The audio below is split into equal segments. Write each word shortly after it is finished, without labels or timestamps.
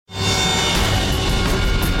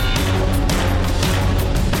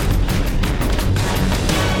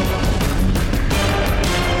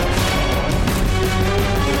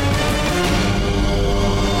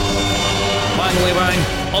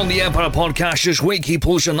On the Empire Podcast this week, he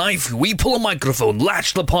pulls a knife, we pull a microphone,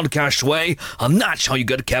 latch the podcast away, and that's how you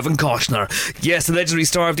get Kevin Costner. Yes, the legendary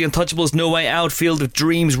star of The Untouchables, No Way Out, Field of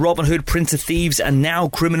Dreams, Robin Hood, Prince of Thieves, and now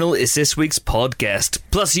Criminal is this week's pod guest.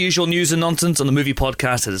 Plus the usual news and nonsense on the movie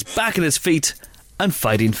podcast that is back on its feet and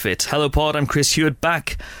fighting fit. Hello pod, I'm Chris Hewitt,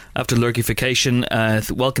 back after lurkification.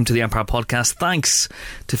 Welcome to the Empire Podcast. Thanks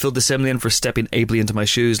to Phil DeSemlian for stepping ably into my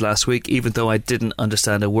shoes last week, even though I didn't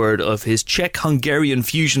understand a word of his Czech-Hungarian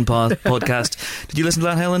fusion podcast. Did you listen to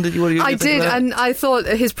that, Helen? I did, and I thought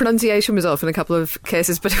his pronunciation was off in a couple of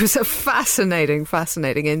cases, but it was a fascinating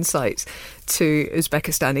insight to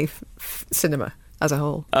Uzbekistani cinema as a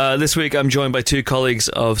whole. This week I'm joined by two colleagues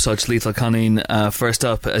of such lethal cunning. First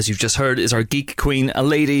up, as you've just heard, is our geek queen, a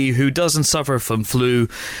lady who doesn't suffer from flu,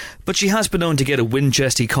 but she has been known to get a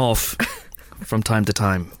Winchesty cough from time to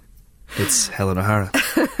time. It's Helen O'Hara.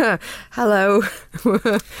 Hello.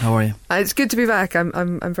 How are you? It's good to be back.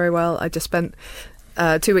 I'm very well. I just spent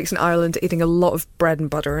 2 weeks in Ireland eating a lot of bread and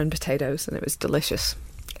butter and potatoes, and it was delicious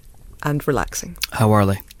and relaxing. How are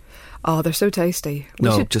they? Oh, they're so tasty.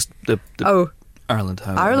 Ireland.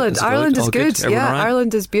 Ireland is good. Yeah, right?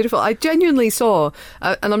 Ireland is beautiful. I genuinely saw,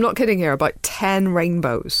 and I'm not kidding here, about 10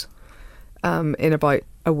 rainbows in about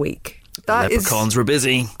a week. Leprechauns were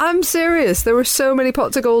busy. I'm serious. There were so many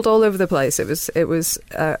pots of gold all over the place. It was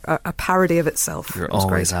a parody of itself. You're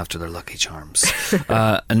always after their Lucky Charms.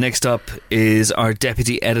 And next up is our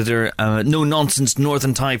deputy editor, no nonsense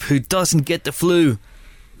northern type who doesn't get the flu.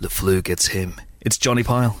 The flu gets him. It's Johnny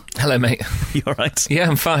Pyle. Hello, mate. You all right? Yeah,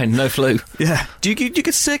 I'm fine. No flu. Yeah. Do you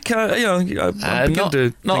get sick? Not often.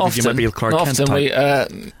 You might be a Clark Kent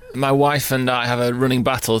often. My wife and I have a running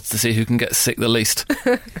battle to see who can get sick the least.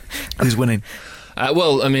 Who's winning?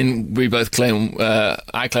 Well, I mean, we both claim.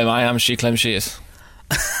 I claim I am. She claims she is.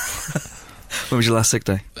 When was your last sick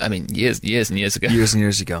day? I mean, years and years ago. Years and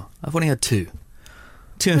years ago. I've only had two.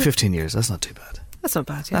 2 in 15 years. That's not too bad. That's not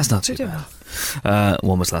bad. Yeah. That's not too bad.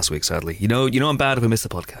 One was last week, sadly. You know I'm bad if I miss the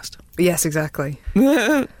podcast. Yes, exactly.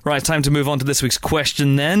 Right, time to move on to this week's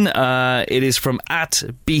question then. It is from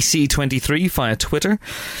 @BC23 via Twitter.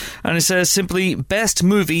 And it says simply, best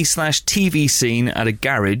movie/TV scene at a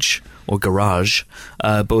garage or garage,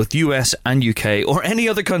 both US and UK or any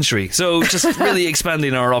other country. So just really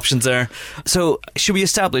expanding our options there. So should we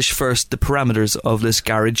establish first the parameters of this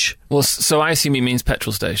garage? Well, so I assume he means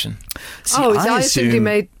petrol station. I assumed he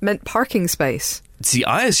meant parking space. See,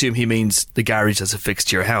 I assume he means the garage as affixed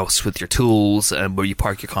to your house with your tools and where you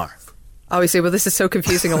park your car. Oh, I see. Well, this is so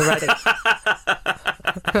confusing already.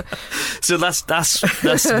 So that's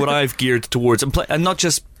what I've geared towards, and not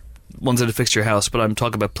just ones that affix to your house, but I'm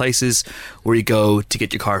talking about places where you go to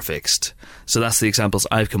get your car fixed. So that's the examples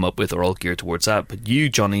I've come up with are all geared towards that. But you,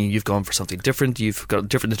 Johnny, you've gone for something different. You've got a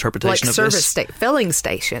different interpretation of this. Like filling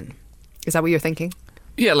station. Is that what you're thinking?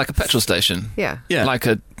 Yeah, like a petrol station. Yeah. Like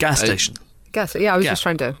a gas station. Gas. Yeah, I was just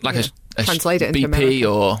trying to translate it into BP American.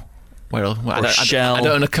 or Shell. I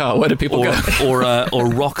don't own a car. Where do people go? or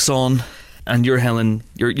Roxxon. And you're Helen.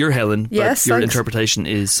 You're Helen. Yes, but your thanks. interpretation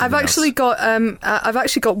is. I've actually got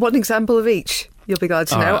one example of each. You'll be glad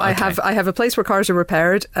to know. Right, okay. I have a place where cars are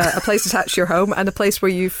repaired, a place attached to your home, and a place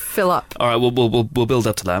where you fill up. All right, we'll build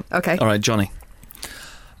up to that. Okay. All right, Johnny.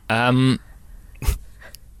 The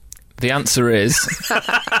answer is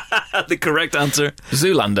the correct answer.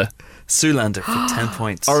 Zoolander. Zoolander for 10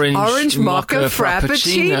 points. Orange mocha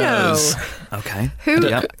frappuccinos. Okay.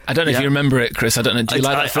 I don't know if you remember it, Chris. I don't know. Do you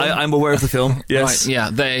like that film? I'm aware of the film. Yes. Right, yeah.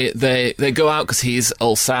 They go out because he's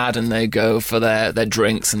all sad, and they go for their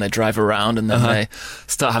drinks, and they drive around, and then they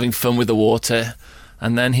start having fun with the water,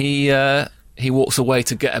 and then he walks away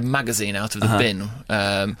to get a magazine out of the bin.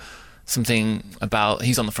 Something about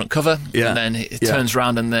he's on the front cover, and then it turns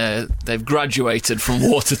around and they've graduated from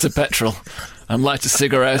water to petrol and light a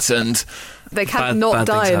cigarette, and they can't not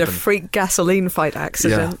die in a freak gasoline fight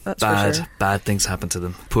accident. Yeah, that's for sure. Bad things happen to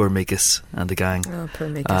them. Poor Mikas and the gang. Oh, poor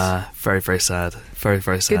Mikas. Very, very sad. Very,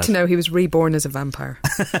 very sad. Good to know he was reborn as a vampire.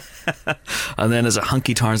 And then as a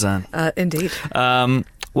hunky Tarzan. Indeed.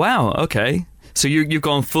 Wow. Okay. So you've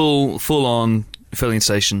gone full on filling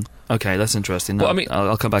station. Okay, that's interesting. No, well, I mean,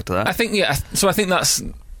 I'll come back to that. I think So I think that's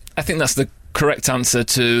the correct answer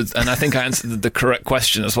to, and I think I answered the correct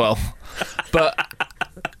question as well. But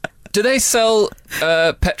do they sell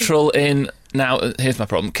petrol in? Now, here's my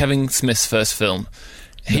problem. Kevin Smith's first film,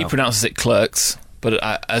 he pronounces it Clerks, but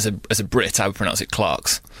as a Brit, I would pronounce it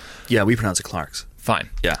Clarks. Yeah, we pronounce it Clarks. Fine.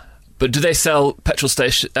 Yeah. But do they sell petrol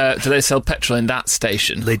station? Do they sell petrol in that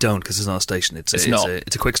station? They don't, because it's not a station. It's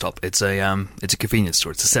a quick stop. It's a convenience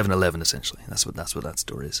store. It's a 7-Eleven essentially. That's what that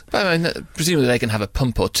store is. But I mean, presumably they can have a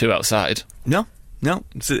pump or two outside. No, No,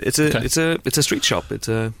 it's a street shop. It's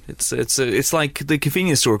like the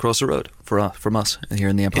convenience store across the road from us here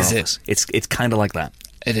in the Empire office. It's kind of like that.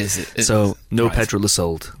 It is. So no petrol is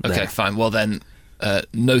sold. Okay, there. fine. Well then,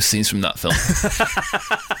 no scenes from that film.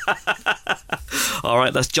 All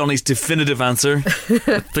right, that's Johnny's definitive answer,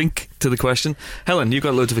 I think, to the question. Helen, you've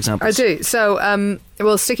got loads of examples. I do. So,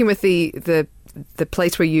 well, sticking with the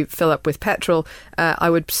place where you fill up with petrol,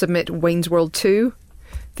 I would submit Wayne's World 2,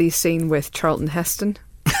 the scene with Charlton Heston.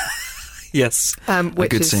 Yes, a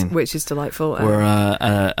good scene. Which is delightful. Where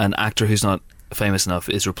an actor who's not famous enough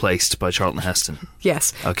is replaced by Charlton Heston.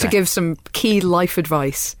 Yes, okay. To give some key life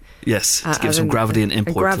advice. Yes, to give some gravity and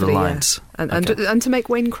import to the lines. Yeah. And to make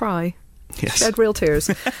Wayne cry. Yes. Shed real tears.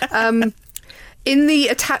 In the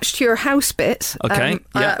attached to your house bit,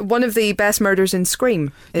 one of the best murders in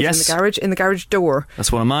Scream is in the garage door. That's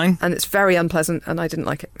one of mine. And it's very unpleasant, and I didn't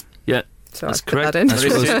like it. Yeah. So that's I correct. put that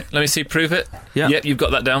in. Let me see, prove it. Yeah. Yep, you've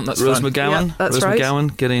got that down. That's Rose fine. McGowan. Yeah, that's Rose right.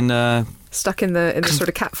 McGowan getting stuck in the sort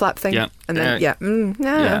of cat flap thing. Yeah. And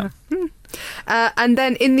then and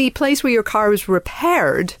then in the place where your car was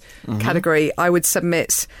repaired category, I would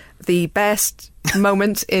submit the best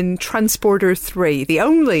moment in Transporter 3, the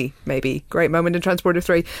only maybe great moment in Transporter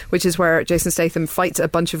 3, which is where Jason Statham fights a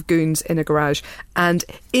bunch of goons in a garage, and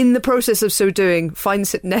in the process of so doing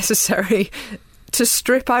finds it necessary to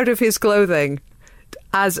strip out of his clothing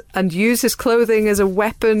and use his clothing as a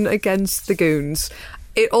weapon against the goons.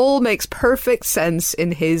 It all makes perfect sense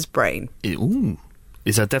in his brain.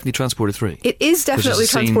 Is that definitely Transporter 3? It is definitely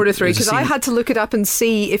Transporter 3, because I had to look it up and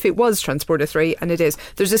see if it was Transporter 3, and it is.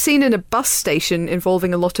 There's a scene in a bus station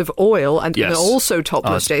involving a lot of oil and also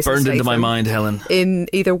topless Jason burned Statham. into my mind, Helen. In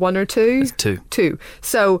either 1 or 2? It's 2. 2.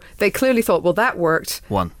 So they clearly thought, well, that worked.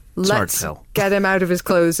 1. Let's get him out of his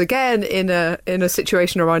clothes again in a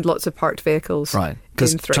situation around lots of parked vehicles. Right,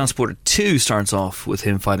 because Transporter 2 starts off with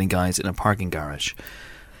him fighting guys in a parking garage.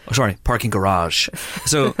 Parking garage.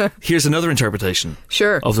 So here's another interpretation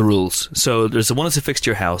of the rules. So there's the one that's affixed to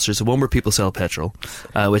your house. There's the one where people sell petrol,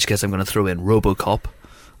 which case I'm going to throw in RoboCop,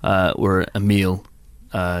 where Emil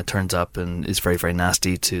turns up and is very, very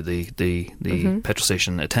nasty to the petrol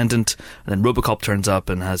station attendant. And then RoboCop turns up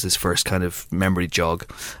and has his first kind of memory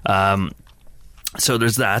jog. So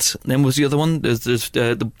there's that. Then was the other one. There's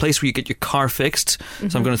the place where you get your car fixed.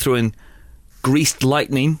 So I'm going to throw in Greased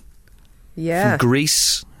Lightning. Yeah. From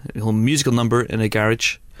Grease. A whole musical number in a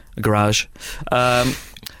garage.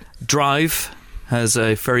 Drive has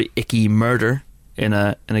a very icky murder in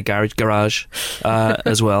a garage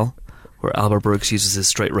as well, where Albert Brooks uses his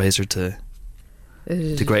straight razor to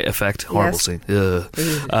great effect. Horrible scene. But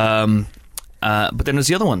then there's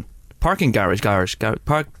the other one. Parking garage.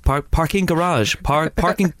 Parking garage.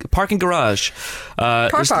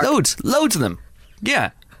 There's loads of them. Yeah,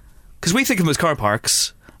 because we think of them as car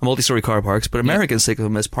parks. Multi-story car parks, but Americans think of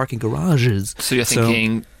them as parking garages. So you're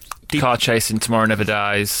thinking car chasing Tomorrow Never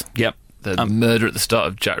Dies. Yep. The murder at the start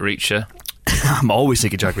of Jack Reacher. I'm always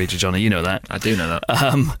thinking Jack Reacher, Johnny. You know that. I do know that.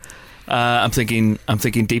 I'm thinking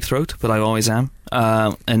Deep Throat, but I always am.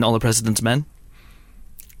 And All the President's Men.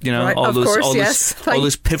 You know, right, all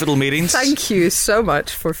those pivotal meetings. Thank you so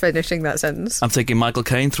much for finishing that sentence. I'm thinking Michael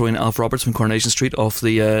Caine throwing Alf Roberts from Coronation Street off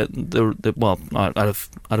out of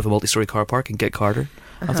a multi-story car park in Get Carter.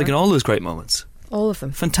 I'm thinking all those great moments. All of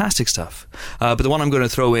them. Fantastic stuff. But the one I'm going to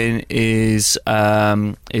throw in is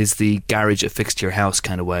the garage affixed to your house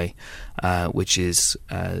kind of way, which is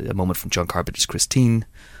a moment from John Carpenter's Christine,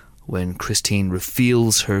 when Christine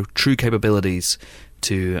reveals her true capabilities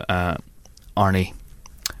to Arnie,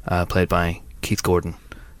 played by Keith Gordon.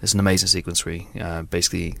 There's an amazing sequence where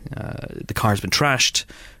basically the car's been trashed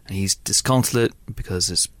and he's disconsolate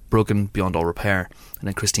because it's broken beyond all repair, and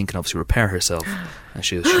then Christine can obviously repair herself, and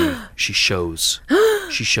she shows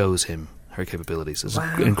him her capabilities. It's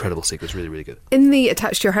an incredible sequence, really, really good. In the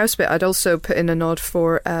attached to your house bit, I'd also put in a nod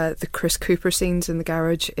for the Chris Cooper scenes in the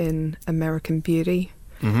garage in American Beauty.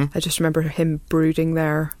 I just remember him brooding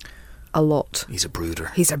there a lot. He's a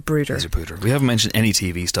brooder. We haven't mentioned any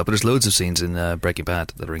TV stuff, but there's loads of scenes in Breaking Bad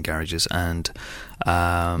that are in garages, and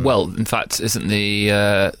well, in fact, isn't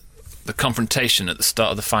the confrontation at the start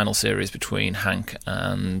of the final series between Hank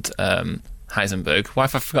and Heisenberg. Why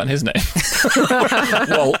have I forgotten his name?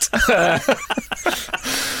 Walt.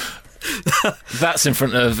 That's in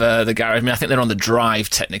front of the garage. I mean, I think they're on the drive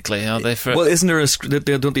technically, are they? Well, isn't there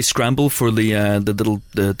don't they scramble for the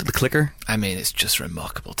clicker? I mean, it's just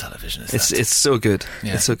remarkable television. It's so good.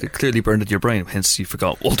 Yeah. It's so good. Clearly burned in your brain. Hence, you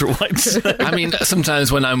forgot Walter White. I mean,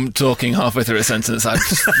 sometimes when I'm talking halfway through a sentence, I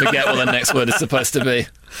forget what the next word is supposed to be,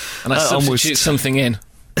 and I substitute something in.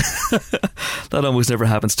 That almost never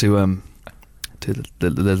happens to the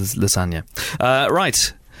lasagna.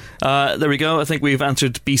 Right. There we go. I think we've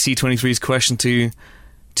answered BC23's question to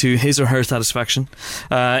his or her satisfaction.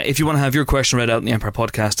 If you want to have your question read out in the Empire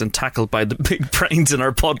Podcast and tackled by the big brains in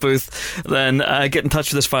our pod booth, then get in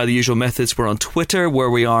touch with us via the usual methods. We're on Twitter, where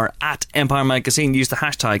we are at Empire Magazine. Use the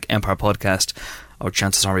hashtag Empire Podcast, or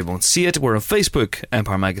chances are we won't see it. We're on Facebook,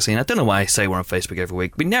 Empire Magazine. I don't know why I say we're on Facebook every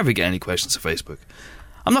week. We never get any questions on Facebook.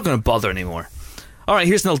 I'm not going to bother anymore. Alright,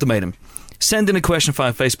 here's an ultimatum. Send in a question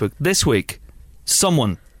via Facebook this week.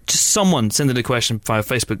 Someone send in a question via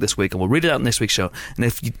Facebook this week, and we'll read it out in this week's show. And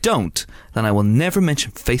if you don't, then I will never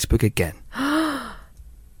mention Facebook again. I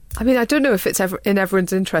mean, I don't know if it's ever in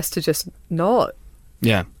everyone's interest to just not.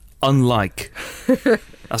 Yeah. Unlike.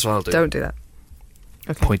 That's what I'll do. Don't do that.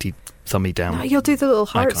 Okay. Pointy thummy down. No, you'll do the little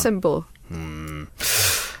heart symbol. And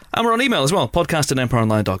we're on email as well,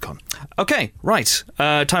 podcast@empireonline.com. Okay, right.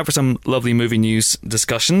 Time for some lovely movie news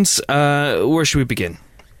discussions. Where should we begin?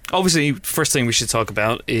 Obviously, first thing we should talk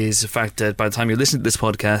about is the fact that by the time you're listening to this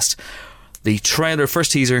podcast, the trailer,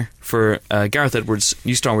 first teaser for Gareth Edwards'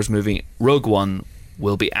 new Star Wars movie, Rogue One,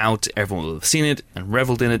 will be out. Everyone will have seen it and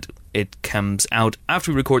revelled in it. It comes out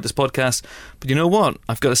after we record this podcast. But you know what?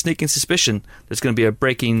 I've got a sneaking suspicion there's going to be a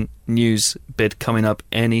breaking news bit coming up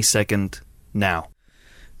any second now.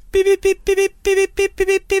 Beep, beep, beep, beep, beep, beep, beep,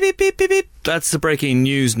 beep, beep, beep, beep, beep, beep. That's the breaking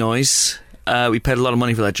news noise. We paid a lot of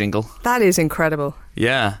money for that jingle. That is incredible.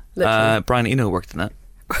 Yeah. Brian Eno worked in that.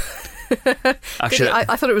 Actually,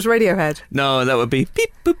 I thought it was Radiohead. No, that would be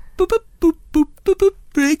beep, boop, boop, boop, boop, boop, boop, boop.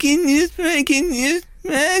 Breaking news, breaking news,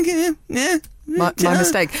 breaking news. My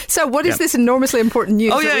mistake. So what is this enormously important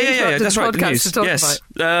news? Oh, yeah. That's right, the news. To talk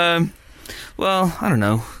about? Well, I don't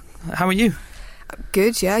know. How are you?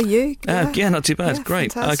 Good, yeah, you? Yeah, not too bad. Yeah,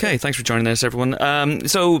 great. Fantastic. Okay, thanks for joining us, everyone.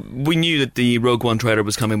 So we knew that the Rogue One trailer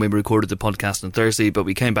was coming when we recorded the podcast on Thursday, but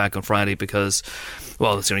we came back on Friday because,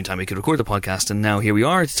 well, that's the only time we could record the podcast, and now here we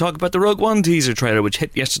are to talk about the Rogue One teaser trailer, which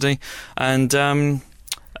hit yesterday, and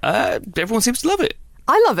everyone seems to love it.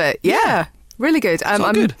 I love it, yeah. Really good.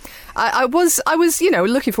 Good. I was,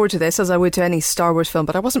 looking forward to this as I would to any Star Wars film,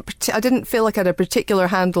 but I didn't feel like I had a particular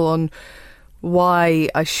handle on why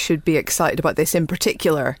I should be excited about this in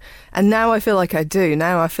particular. And now I feel like I do.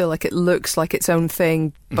 Now I feel like it looks like its own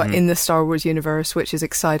thing, but in the Star Wars universe, which is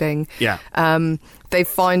exciting. Yeah. They've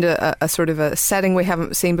found a sort of a setting we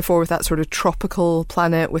haven't seen before with that sort of tropical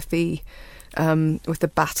planet with the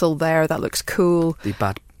battle there. That looks cool. The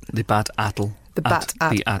bat attle. The bat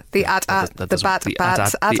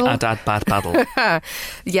battle.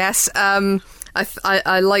 Yes.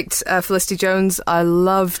 I liked Felicity Jones. I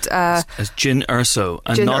loved as Jyn Erso,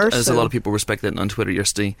 and Jyn not Erso. as a lot of people respect it on Twitter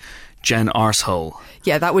yesterday, Jen Arsehole.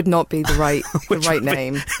 Yeah, that would not be the right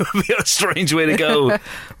name. It would be a strange way to go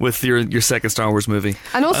with your second Star Wars movie.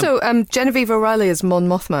 And also Genevieve O'Reilly as Mon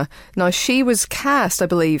Mothma. Now, she was cast, I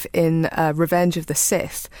believe, in Revenge of the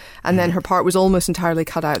Sith, and then her part was almost entirely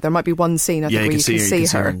cut out. There might be one scene, I think, where you can see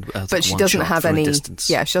her, but she doesn't have any.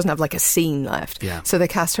 Yeah, she doesn't have like a scene left. Yeah. So they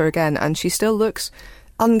cast her again, and she still looks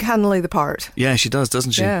uncannily the part. Yeah, she does,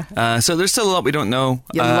 doesn't she? Yeah. So there's still a lot we don't know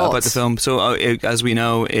about the film. So as we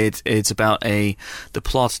know, it's about the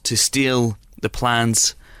plot to steal the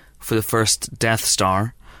plans for the first Death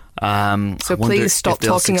Star. So please stop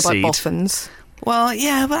talking about boffins. Well,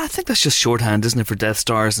 yeah, but I think that's just shorthand, isn't it, for Death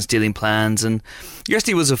Stars and stealing plans? And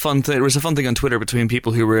yesterday was a fun thing. There was a fun thing on Twitter between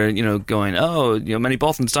people who were, going, many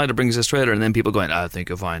boffins died to bring us this trailer, and then people going, I think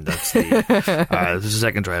you'll find that's the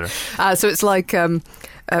second trailer. So it's like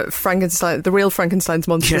Frankenstein, the real Frankenstein's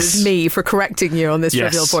monster is me for correcting you on this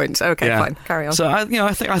trivial point. Okay, fine, carry on. So I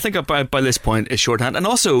think by this point it's shorthand, and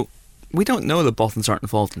also, we don't know that boffins aren't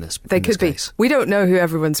involved in this. They could be. We don't know who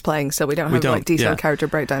everyone's playing, so we don't have detailed character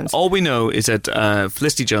breakdowns. All we know is that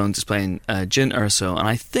Felicity Jones is playing Jyn Erso, and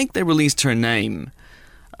I think they released her name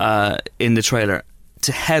in the trailer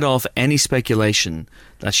to head off any speculation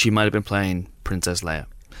that she might have been playing Princess Leia.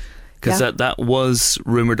 Because that was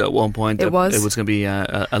rumoured at one point. It was going to be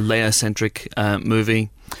a Leia-centric movie.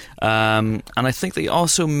 And I think they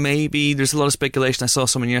also there's a lot of speculation. I saw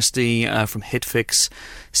someone yesterday from HitFix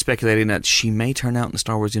speculating that she may turn out in the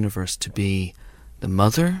Star Wars universe to be the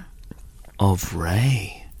mother of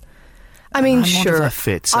Rey. I mean, sure. That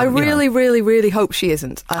fits. I really, really, really hope she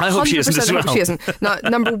isn't. I hope she isn't as well. Hope she isn't. Now,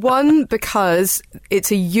 number one, because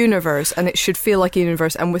it's a universe and it should feel like a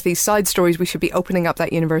universe. And with these side stories, we should be opening up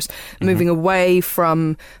that universe, moving away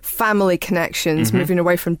from family connections, moving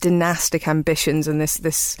away from dynastic ambitions and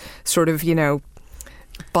this sort of,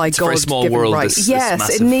 by it's God a very small given world, right. this Yes,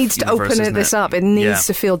 massive it needs to universe, open isn't this it? up. It needs Yeah.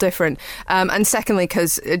 to feel different. And secondly,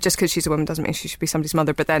 because just because she's a woman doesn't mean she should be somebody's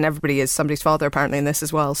mother. But then everybody is somebody's father apparently in this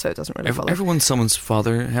as well, so it doesn't really follow. Everyone's someone's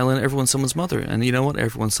father, Helen. Everyone's someone's mother, and you know what?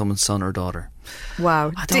 Everyone's someone's son or daughter.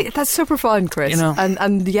 Wow, that's so profound, Chris,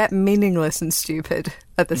 and yet meaningless and stupid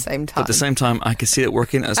at the same time. But at the same time, I can see it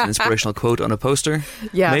working as an inspirational quote on a poster.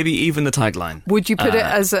 Yeah, maybe even the tagline. Would you put it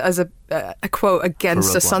as a quote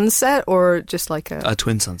against a sunset, or just like a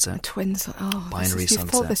twin sunset? A twin sunset. Oh, binary sunset. You've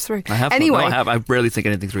thought this through. I have. Anyway, no, I have. I rarely think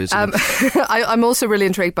anything through. I'm also really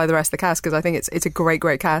intrigued by the rest of the cast because I think it's a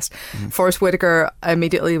great cast. Forrest Whitaker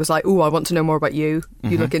immediately was like, "Ooh, I want to know more about you.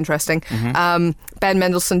 You look interesting." Ben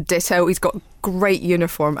Mendelsohn, ditto. He's got great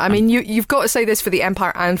uniform. I mean, you've got to say this for the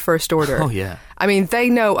Empire and First Order. Oh yeah. I mean, they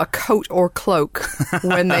know a coat or cloak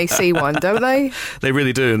when they see one, don't they? They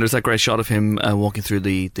really do. And there's that great shot of him walking through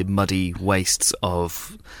the muddy wastes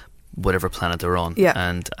of whatever planet they're on. Yeah.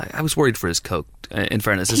 And I was worried for his coat. In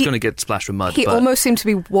fairness, it's going to get splashed with mud. He almost seemed to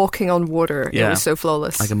be walking on water. Yeah, it was so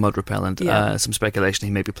flawless, like a mud repellent. Yeah. Some speculation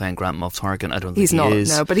he may be playing Grant Moff Tarkin. I don't think he's not. Is.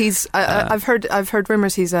 No, but he's. I've heard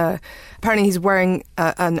rumors. He's apparently he's wearing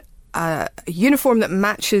a uniform that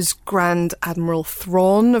matches Grand Admiral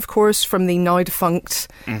Thrawn, of course, from the now defunct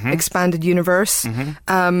expanded universe.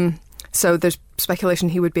 So there's speculation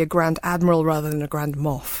he would be a Grand Admiral rather than a Grand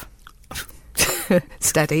Moff.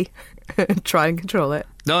 Steady. Try and control it.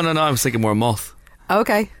 No, I was thinking more Moth.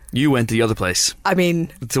 Okay. You went the other place. I mean...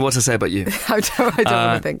 So what's to say about you? I don't want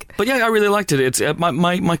to think. But yeah, I really liked it. It's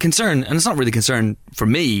my concern, and it's not really a concern for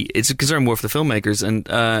me, it's a concern more for the filmmakers, and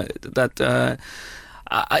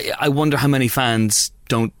I wonder how many fans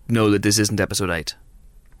don't know that this isn't Episode 8.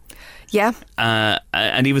 Yeah.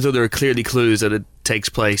 And even though there are clearly clues that it takes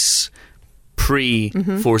place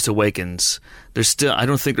pre-Force Awakens, there's still, I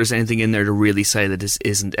don't think there's anything in there to really say that this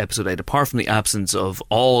isn't Episode 8, apart from the absence of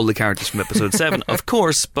all the characters from Episode 7, of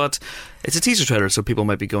course, but it's a teaser trailer, so people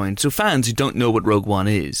might be going... So fans who don't know what Rogue One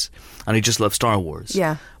is, and who just love Star Wars,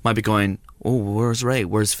 might be going... Oh, where's Rey?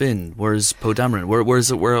 Where's Finn? Where's Poe Dameron? Where are all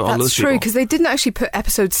those people? That's true, because they didn't actually put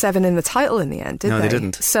Episode 7 in the title in the end, did they? No, they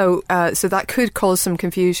didn't. So that could cause some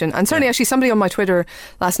confusion. And certainly, actually, somebody on my Twitter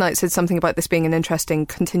last night said something about this being an interesting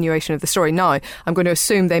continuation of the story. Now, I'm going to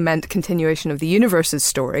assume they meant continuation of the universe's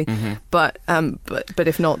story, but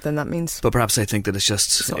if not, then that means... But perhaps I think that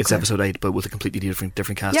it's Episode 8, but with a completely different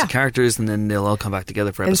cast of characters, and then they'll all come back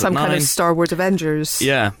together for Episode 9. In some kind of Star Wars Avengers.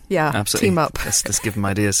 Yeah, absolutely. Team up. Let's give them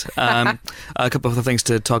ideas. A couple of other things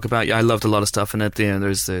to talk about. Yeah, I loved a lot of stuff in it.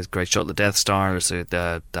 There's the great shot of the Death Star. There's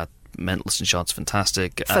that Mendelsohn shot's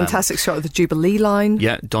fantastic. Fantastic shot of the Jubilee line.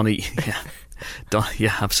 Yeah, Donnie.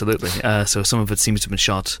 Yeah, absolutely. So some of it seems to have been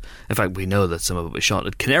shot. In fact, we know that some of it was shot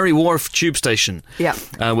at Canary Wharf Tube Station. Yeah,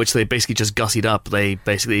 which they basically just gussied up. They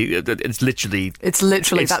basically, it's literally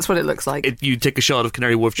that's what it looks like. You take a shot of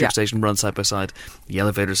Canary Wharf Tube Station, run side by side. The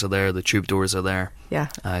elevators are there. The tube doors are there. Yeah,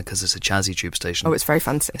 because it's a jazzy tube station. Oh, it's very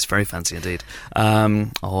fancy. It's very fancy indeed. I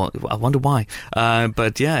wonder why.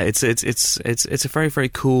 But yeah, it's a very, very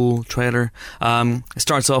cool trailer. It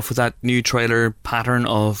starts off with that new trailer pattern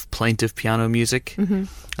of plaintive piano music, and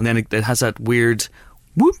then it has that weird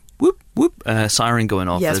whoop whoop whoop siren going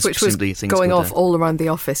off. Yes, which was going off all around the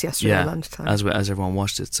office yesterday lunchtime. As everyone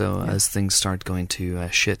watched it. So as things start going to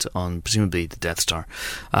shit on presumably the Death Star,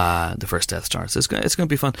 the first Death Star. So it's going to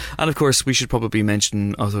be fun. And of course, we should probably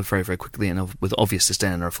mention also very, very quickly and with obvious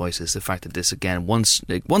disdain in our voices the fact that this again once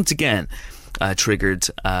again triggered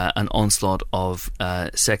an onslaught of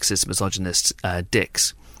sexist, misogynist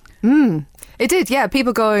dicks. It did, yeah.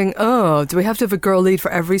 People going, oh, do we have to have a girl lead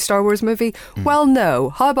for every Star Wars movie? Well,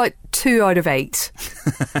 no. How about 2 out of 8?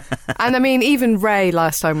 And I mean, even Rey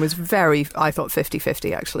last time was I thought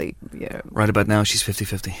 50-50 actually. Yeah. Right about now, she's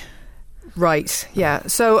 50-50. Right, yeah.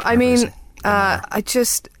 So, I mean, I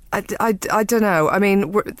don't know. I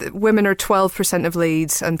mean, women are 12% of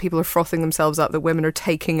leads, and people are frothing themselves up that women are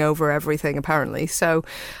taking over everything, apparently. So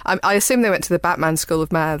I assume they went to the Batman School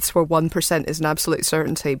of Maths, where 1% is an absolute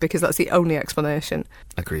certainty, because that's the only explanation.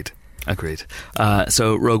 Agreed.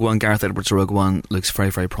 So Rogue One, Gareth Edwards' Rogue One looks very,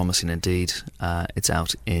 very promising indeed. It's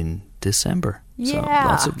out in December.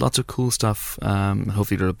 Yeah. So lots of cool stuff.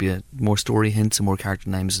 Hopefully there'll be more story hints and more character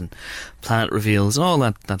names and planet reveals and all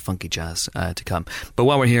that funky jazz to come. But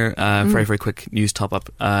while we're here, very, very quick news top up.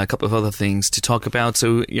 A couple of other things to talk about.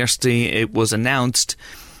 So yesterday it was announced,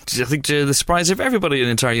 I think to the surprise of everybody in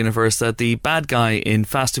the entire universe, that the bad guy in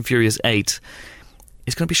Fast and Furious 8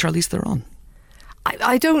 is going to be Charlize Theron.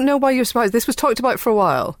 I don't know why you're surprised. This was talked about for a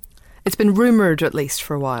while. It's been rumoured, at least,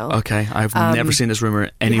 for a while. Okay, I've never seen this rumour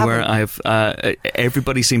anywhere.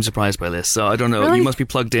 Everybody seems surprised by this, so I don't know. Really? You must be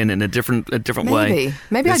plugged in a different way.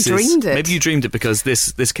 Maybe I dreamed it. Maybe you dreamed it because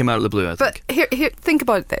this came out of the blue, I think. But here, think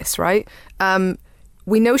about this, right?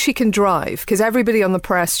 We know she can drive because everybody on the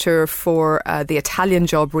press tour for the Italian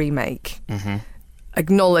Job remake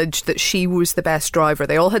acknowledged that she was the best driver.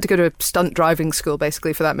 They all had to go to stunt driving school,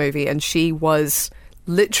 basically, for that movie, and she was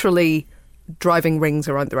literally driving rings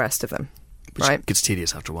around the rest of them. Which right? gets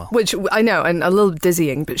tedious after a while. Which, I know, and a little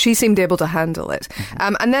dizzying, but she seemed able to handle it.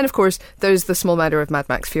 And then, of course, there's the small matter of Mad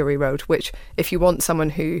Max Fury Road, which, if you want someone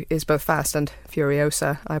who is both fast and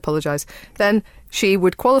furiosa, I apologise, then she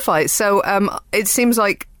would qualify. So it seems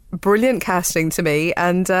like brilliant casting to me,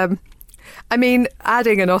 and I mean,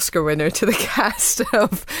 adding an Oscar winner to the cast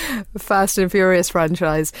of Fast and Furious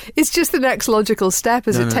franchise is just the next logical step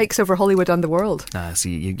as it takes over Hollywood and the world.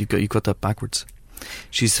 See, you got that backwards.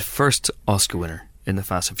 She's the first Oscar winner in the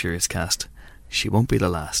Fast and Furious cast. She won't be the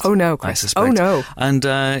last. Oh no, Chris. I suspect. Oh no. And,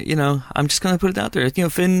 I'm just going to put it out there.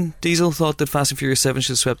 Vin Diesel thought that Fast and Furious 7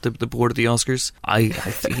 should have swept the board of the Oscars.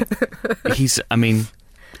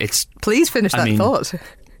 Please finish that thought.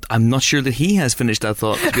 I'm not sure that he has finished that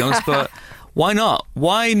thought, to be honest, but why not?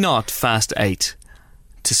 Why not Fast 8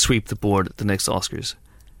 to sweep the board at the next Oscars?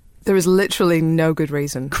 There is literally no good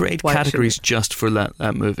reason. Create categories just for that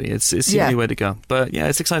movie. It's the only way to go. But yeah,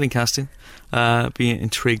 it's exciting casting. Be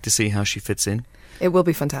intrigued to see how she fits in. It will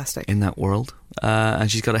be fantastic. In that world.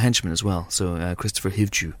 And she's got a henchman as well. So Christopher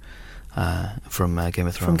Hivju from Game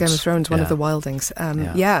of Thrones. From Game of Thrones, one of the Wildings.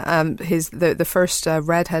 The first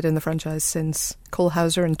redhead in the franchise since Cole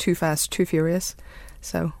Hauser and Too Fast, Too Furious.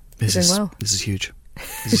 So he's doing well. This is huge.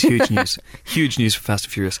 This is huge news. Huge news for Fast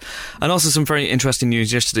and Furious. And also some very interesting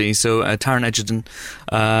news yesterday. So Taron Egerton,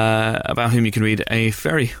 about whom you can read a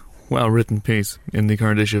very well-written piece in the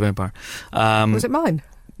current issue of Empire. Was it mine?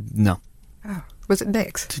 No. Oh. Was it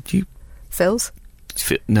Nick's? Did you? Phil's?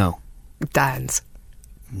 No. Dan's?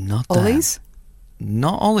 Not Ollie's? Dan.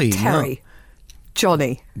 Not Ollie. Terry? No.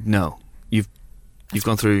 Johnny? No. You've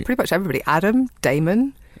gone through... Pretty much everybody. Adam?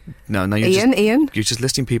 Damon? No, Ian? You're just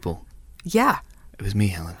listing people. Yeah. It was me,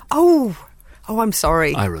 Helen. Oh, I'm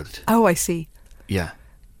sorry. I wrote it. Oh, I see. Yeah.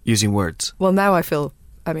 Using words. Well, now I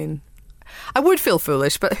would feel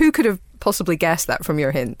foolish, but who could have possibly guessed that from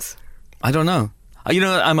your hints? I don't know.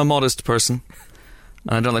 I'm a modest person,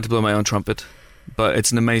 and I don't like to blow my own trumpet, but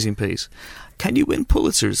it's an amazing piece. Can you win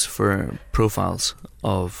Pulitzers for profiles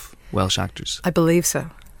of Welsh actors? I believe so.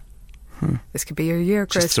 This could be your year,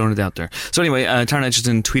 Chris. Just throwing it out there. So anyway, Taron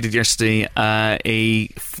Egerton tweeted yesterday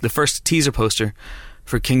the first teaser poster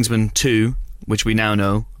for Kingsman 2, which we now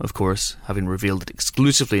know, of course, having revealed it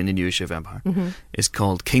exclusively in the new issue of Empire, is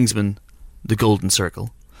called Kingsman: The Golden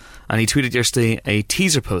Circle. And he tweeted yesterday a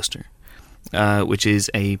teaser poster, which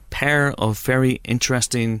is a pair of very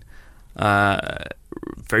interesting,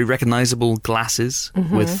 very recognisable glasses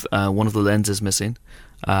with one of the lenses missing.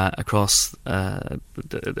 Across a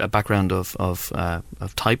background of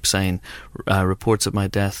type saying reports of my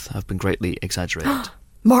death have been greatly exaggerated.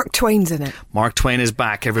 Mark Twain's in it. Mark Twain is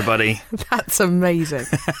back, everybody. That's amazing.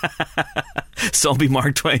 Zombie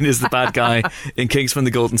Mark Twain is the bad guy in Kingsman: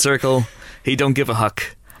 The Golden Circle. He don't give a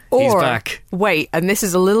huck. He's back. Wait, and this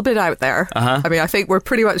is a little bit out there. I mean, I think we're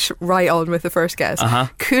pretty much right on with the first guess.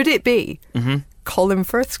 Could it be Colin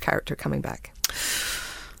Firth's character coming back?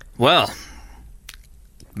 Well,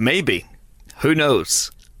 maybe. Who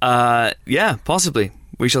knows? Yeah, possibly.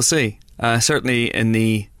 We shall see. Certainly in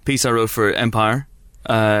the piece I wrote for Empire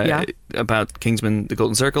about Kingsman: The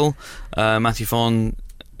Golden Circle, Matthew Vaughn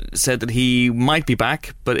said that he might be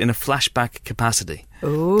back, but in a flashback capacity.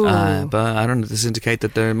 Ooh. But I don't know, does this indicate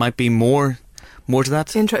that there might be more to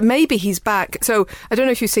that? Maybe he's back. So I don't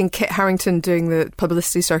know if you've seen Kit Harington doing the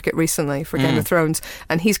publicity circuit recently for Game of Thrones,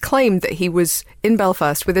 and he's claimed that he was in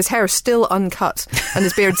Belfast with his hair still uncut and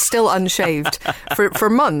his beard still unshaved for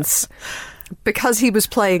months because he was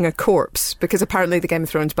playing a corpse, because apparently the Game of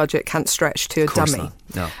Thrones budget can't stretch to a dummy.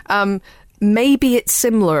 No. Maybe it's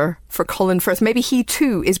similar for Colin Firth. Maybe he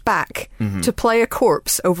too is back to play a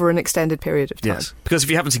corpse over an extended period of time. Yes, because if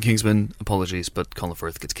you haven't seen Kingsman, apologies, but Colin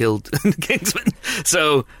Firth gets killed in Kingsman.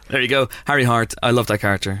 So there you go. Harry Hart, I love that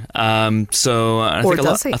character. I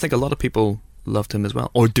think a lot of people loved him as well.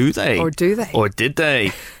 Or do they? Or do they? Or did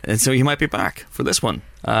they? And so he might be back for this one.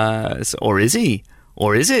 Or is he?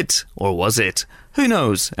 Or is it? Or was it? Who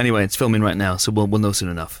knows? Anyway, it's filming right now, so we'll know soon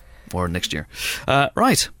enough. Or next year.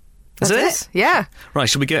 Right. That's it? Yeah. Right,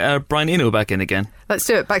 shall we get Brian Eno back in again? Let's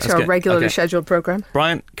do it. Back to our regularly scheduled programme.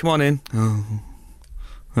 Brian, come on in. Oh,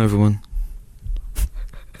 hi everyone.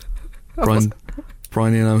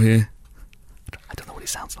 Brian Eno here. what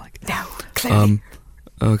he sounds like. No, clearly.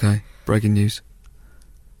 Okay, breaking news.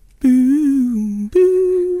 Boom,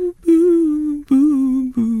 boom, boom,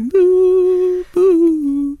 boom, boom, boom,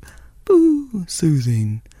 boom, boom,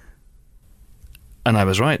 soothing. And I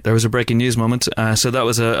was right. There was a breaking news moment. So that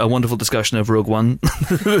was a wonderful discussion of Rogue One.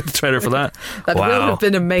 The trailer for that. That would have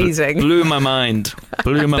been amazing. Blew my mind.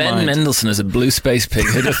 Blew my mind. Ben Mendelsohn as a blue space pig.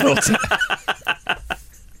 Who'd have thought it?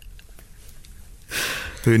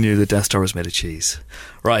 Who knew the Death Star was made of cheese?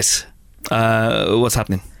 Right. What's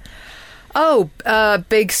happening? Oh,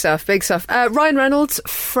 big stuff, big stuff. Ryan Reynolds,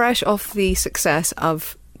 fresh off the success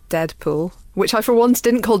of Deadpool, which I for once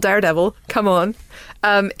didn't call Daredevil, come on,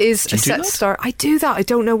 is a set star. I do that. I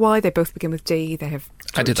don't know why. They both begin with D. They have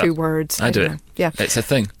two words. I do it. Yeah. It's a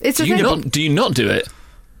thing. It's a thing. Do you not do it?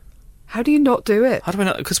 How do you not do it? How do I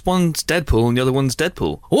not? Because one's Deadpool and the other one's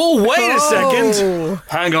Deadpool. Oh, wait a second.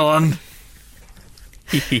 Hang on.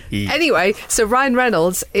 Anyway, so Ryan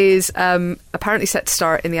Reynolds is apparently set to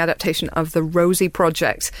star in the adaptation of The Rosie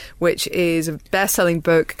Project, which is a best-selling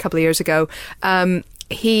book a couple of years ago. It's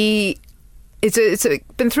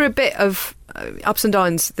been through a bit of ups and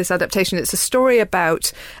downs, this adaptation. It's a story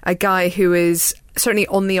about a guy who is certainly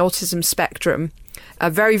on the autism spectrum, a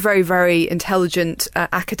very, very, very intelligent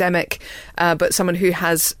academic, but someone who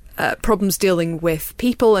has problems dealing with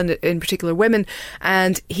people and in particular women,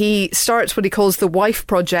 and he starts what he calls the wife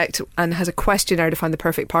project and has a questionnaire to find the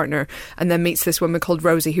perfect partner, and then meets this woman called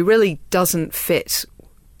Rosie who really doesn't fit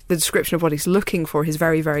the description of what he's looking for, his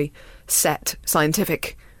very, very set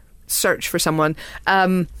scientific search for someone,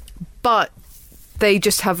 but they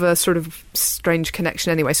just have a sort of strange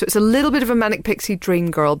connection anyway. So it's a little bit of a manic pixie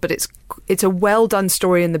dream girl, but it's a well done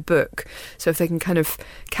story in the book. So if they can kind of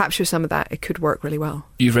capture some of that, it could work really well.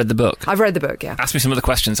 You've read the book? I've read the book, yeah. Ask me some of the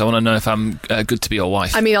questions. I want to know if I'm good to be your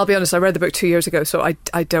wife. I mean, I'll be honest, I read the book 2 years ago, so I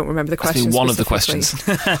don't remember the questions. Ask me one of the questions.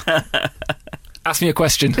 Ask me a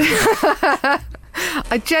question.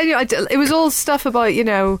 It was all stuff about,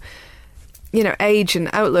 age and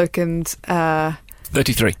outlook and...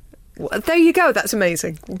 33. There you go. That's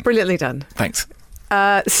amazing. Brilliantly done. Thanks.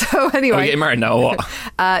 So anyway... Are we getting married now or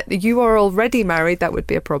what? You are already married. That would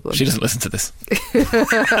be a problem. She doesn't listen to this.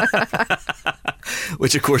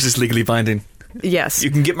 Which, of course, is legally binding. Yes. You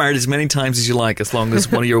can get married as many times as you like, as long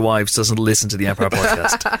as one of your wives doesn't listen to the Empire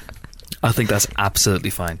podcast. I think that's absolutely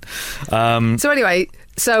fine. So anyway...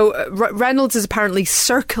 So Reynolds is apparently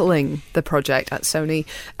circling the project at Sony.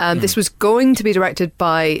 This was going to be directed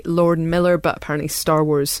by Lord Miller, but apparently Star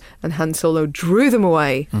Wars and Han Solo drew them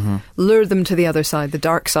away, lured them to the other side, the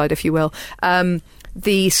dark side, if you will.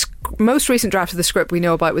 The most recent draft of the script we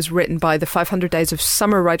know about was written by the 500 Days of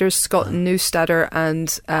Summer writers, Scott Neustadter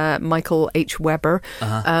and Michael H. Weber.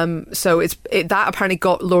 So that apparently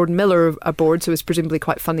got Lord Miller aboard, so it's presumably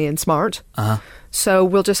quite funny and smart. So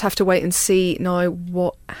we'll just have to wait and see now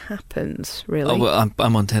what happens, really. Oh, well,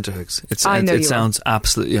 I'm on tenterhooks. It sounds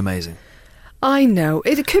absolutely amazing. I know.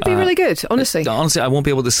 It could be really good, honestly. Honestly, I won't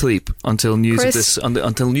be able to sleep until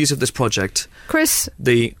news of this project. Chris...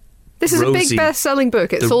 This is a big best-selling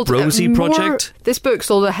book. It sold Rosie Project? This book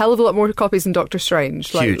sold a hell of a lot more copies than Doctor Strange.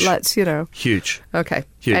 Huge. Huge. Okay.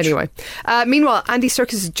 Huge. Anyway. Meanwhile, Andy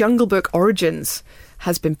Serkis' Jungle Book Origins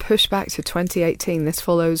has been pushed back to 2018. This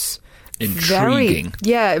follows... Intriguing.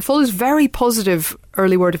 It follows very positive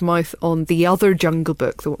early word of mouth on the other Jungle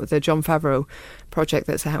Book, the Jon Favreau project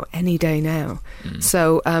that's out any day now.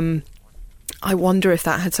 So I wonder if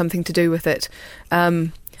that had something to do with it.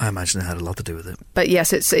 I imagine it had a lot to do with it. But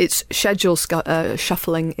yes, it's schedule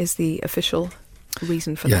shuffling is the official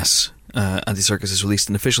reason for that. Yes. Andy Serkis has released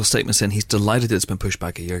an official statement saying he's delighted that it's been pushed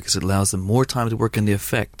back a year because it allows them more time to work on the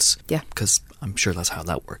effects. Yeah. Because I'm sure that's how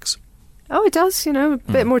that works. Oh, it does, a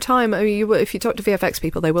bit more time. I mean, if you talk to VFX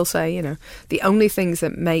people, they will say, the only things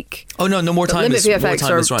that make... Oh, no, more time is VFX more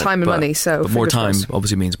time is right. Time and money, so... But more time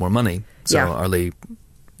obviously means more money. So yeah. Are they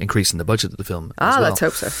increasing the budget of the film as well? Let's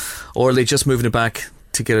hope so. Or are they just moving it back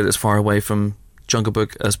to get it as far away from Jungle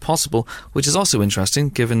Book as possible, which is also interesting,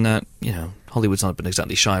 given that, Hollywood's not been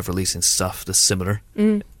exactly shy of releasing stuff that's similar.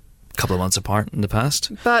 A couple of months apart in the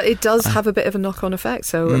past. But it does have a bit of a knock-on effect,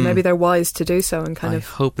 so maybe they're wise to do so and kind of... I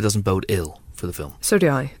hope it doesn't bode ill for the film. So do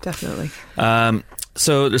I, definitely.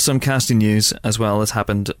 So there's some casting news as well that's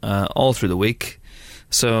happened all through the week.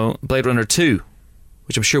 So Blade Runner 2,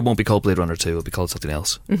 which I'm sure won't be called Blade Runner 2, it'll be called something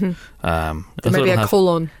else. Maybe a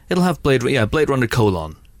colon. It'll have Blade Runner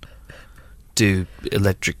colon. Do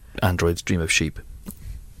electric androids dream of sheep?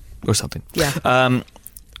 Or something. Yeah.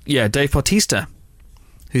 Dave Bautista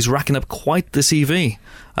who's racking up quite the CV.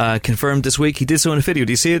 Confirmed this week. He did so in a video.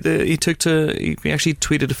 Do you see it? He actually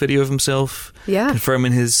tweeted a video of himself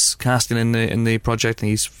confirming his casting in the project, and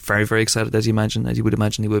he's very, very excited, as you would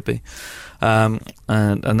imagine he would be.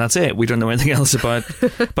 And that's it. We don't know anything else about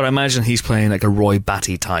but I imagine he's playing like a Roy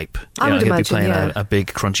Batty type. I would he'll imagine, be playing a big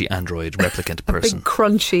crunchy android replicant person. A big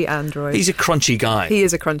crunchy android. He's a crunchy guy. He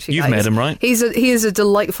is a crunchy guy. You've met him, right? He is a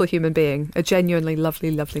delightful human being, a genuinely lovely,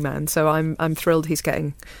 lovely man. So I'm thrilled he's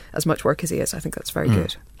getting as much work as he is. I think that's very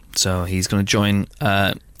good. So he's going to join,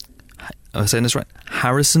 am I saying this right?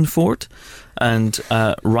 Harrison Ford and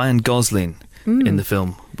Ryan Gosling in the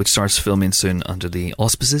film, which starts filming soon under the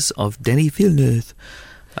auspices of Denis Villeneuve.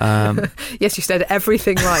 Yes, you said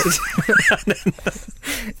everything right.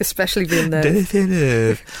 Especially Villeneuve. Denis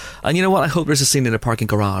Villeneuve. And you know what? I hope there's a scene in a parking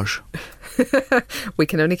garage. We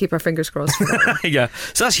can only keep our fingers crossed for that one. Yeah,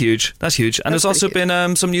 so that's huge. And there's also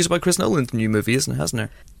been some news about Chris Nolan's new movie, hasn't there?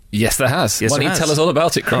 Yes, there has. Yes, Why don't you tell us all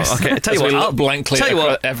about it, Chris? Oh, okay, tell you what, look blankly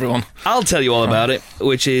at everyone. I'll tell you all about it,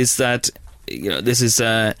 which is that this is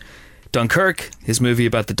Dunkirk, his movie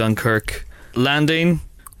about the Dunkirk landing,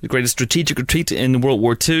 the greatest strategic retreat in World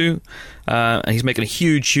War II, and he's making a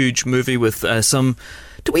huge movie with some.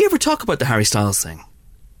 Did we ever talk about the Harry Styles thing?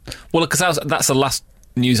 Well, because that's the last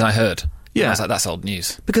news I heard. Yeah, I was like, that's old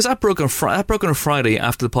news. Because that broke on a Friday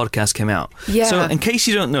after the podcast came out. Yeah. So, in case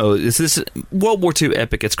you don't know, this World War II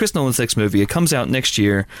epic. It's Chris Nolan's next movie. It comes out next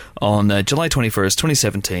year on July 21st,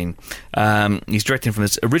 2017. He's directing from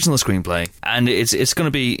his original screenplay, and it's going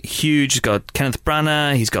to be huge. He's got Kenneth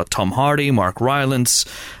Branagh, he's got Tom Hardy, Mark Rylance,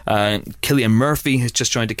 Cillian Murphy has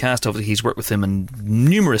just joined the cast. Obviously, he's worked with him in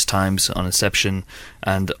numerous times on Inception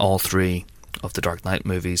and all three of the Dark Knight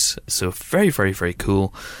movies. So very, very, very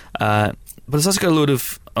cool. But it's also got a load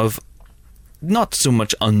of not so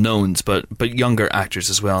much unknowns, but younger actors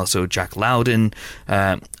as well. So Jack Lowden,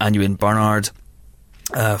 Aneurin Barnard,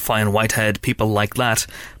 Fionn Whitehead, people like that.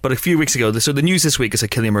 But a few weeks ago, so the news this week is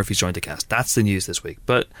that Cillian Murphy's joined the cast. That's the news this week.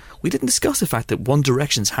 But we didn't discuss the fact that One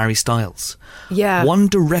Direction's Harry Styles. Yeah. One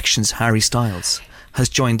Direction's Harry Styles has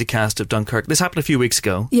joined the cast of Dunkirk. This happened a few weeks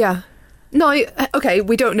ago. Yeah. No, okay,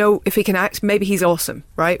 we don't know if he can act. Maybe he's awesome,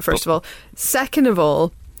 right? First of all. Second of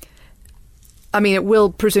all, I mean, it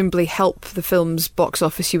will presumably help the film's box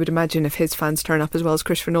office, you would imagine, if his fans turn up as well as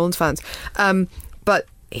Christopher Nolan's fans. But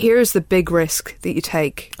here's the big risk that you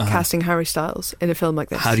take casting Harry Styles in a film like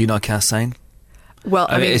this. How do you not cast Zayn? Well,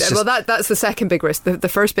 I mean that's the second big risk. The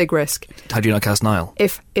first big risk. How do you not cast Niall?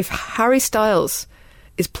 If Harry Styles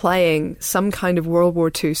is playing some kind of World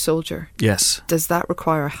War II soldier, yes, does that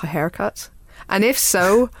require a haircut? And if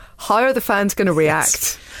so, how are the fans going to react?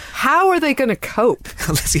 Yes. How are they going to cope?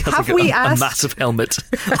 Unless he has a massive helmet.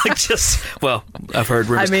 Like I've heard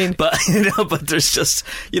rumours. I mean, but there's just,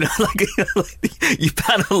 like you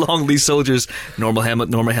pan along these soldiers, normal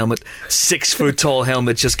helmet, 6 foot tall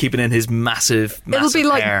helmet, just keeping in his massive it'll be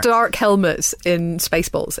like hair. Dark helmets in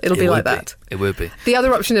Spaceballs. It'll be like that. It would be. The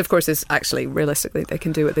other option, of course, is actually realistically they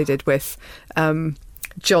can do what they did with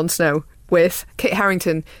Jon Snow with Kit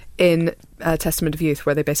Harington in Testament of Youth,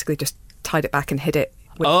 where they basically just tied it back and hid it.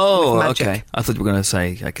 With magic. Okay. I thought you were going to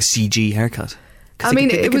say like a CG haircut. I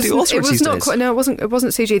mean, it was not quite. No, it wasn't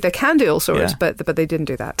CG. They can do all sorts, but they didn't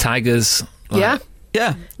do that. Tigers, yeah,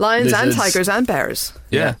 lions lizards. and tigers and bears.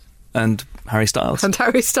 Yeah, and Harry Styles.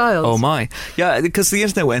 Oh my! Yeah, because the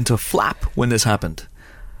internet went into a flap when this happened,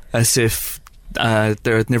 as if there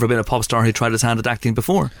had never been a pop star who tried his hand at acting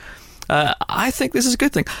before. I think this is a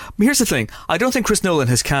good thing. Here's the thing. I don't think Chris Nolan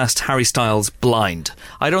has cast Harry Styles blind.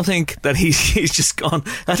 I don't think that he's just gone.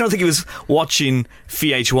 I don't think he was watching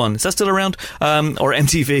VH1. Is that still around? Or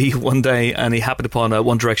MTV one day, and he happened upon a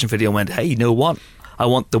One Direction video and went, hey, you know what? I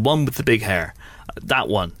want the one with the big hair. That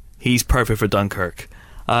one. He's perfect for Dunkirk.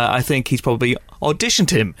 I think he's probably auditioned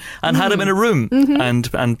him and had him in a room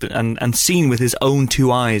and seen with his own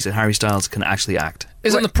 2 eyes that Harry Styles can actually act.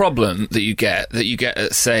 Isn't the problem that you get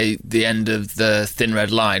at, say, the end of the Thin Red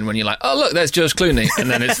Line when you're like, oh, look, there's George Clooney, and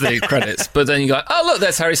then it's the credits. But then you go, oh, look,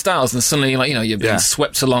 there's Harry Styles, and suddenly you're like, you're being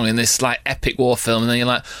swept along in this like epic war film, and then you're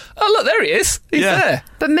like, oh, look, there he is. He's there.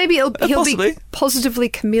 But maybe he'll be positively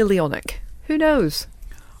chameleonic. Who knows?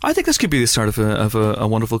 I think this could be the start of a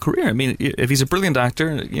wonderful career. I mean, if he's a brilliant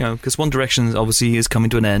actor, because One Direction obviously is coming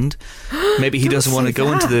to an end. Maybe he doesn't want to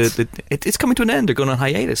go into it's coming to an end. They're going on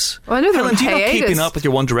hiatus. Well, I know they're on hiatus. You're not keeping up with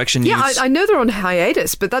your One Direction news. Yeah, I know they're on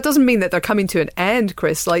hiatus, but that doesn't mean that they're coming to an end,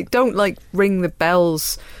 Chris. Like, don't ring the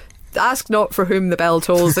bells ask not for whom the bell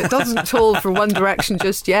tolls. It doesn't toll for One Direction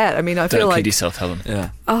just yet. I mean, I feel Don't like... kid yourself, Helen. Yeah.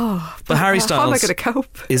 Oh, But Harry how am I Styles going to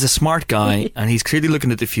cope? is a smart guy, and he's clearly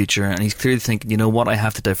looking at the future, and he's clearly thinking, you know what, I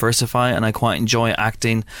have to diversify, and I quite enjoy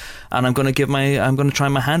acting, and I'm going to try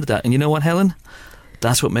my hand at that. And you know what, Helen?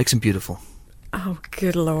 That's what makes him beautiful. Oh,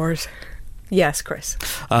 good Lord. Yes, Chris.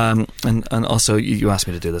 And also, you asked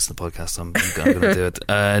me to do this in the podcast, so I'm going to do it.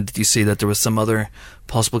 Did you see that there was some other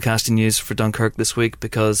possible casting news for Dunkirk this week?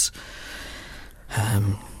 Because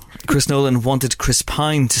Chris Nolan wanted Chris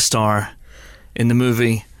Pine to star in the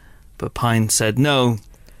movie, but Pine said no,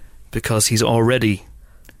 because he's already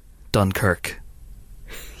Dunkirk.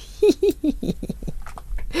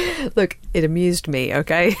 Look, it amused me,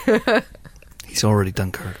 okay? He's already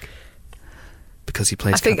Dunkirk. Because he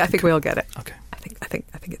plays I think we all get it. Okay. I think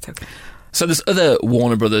it's okay. So there's other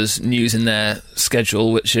Warner Brothers news in their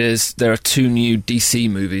schedule, which is there are 2 new DC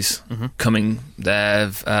movies coming.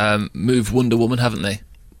 They've moved Wonder Woman, haven't they?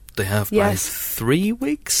 They have by Yes. 3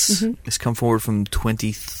 weeks. It's come forward from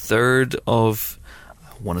 23rd of,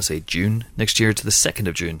 I want to say June next year, to the 2nd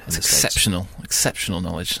of June. It's exceptional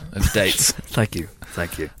knowledge of dates. Thank you.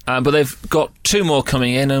 But they've got 2 more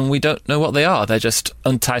coming in, and we don't know what they are. They're just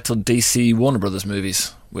untitled DC Warner Brothers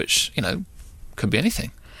movies, which, could be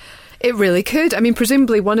anything. It really could. I mean,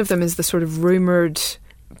 presumably one of them is the sort of rumoured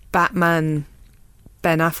Batman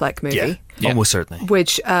Ben Affleck movie. Yeah. Almost certainly.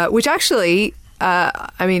 Which actually...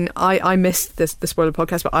 I mean, I missed the spoiler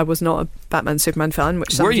podcast, but I was not a Batman Superman fan.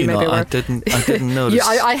 Which some Were of you you maybe not? were. I didn't notice.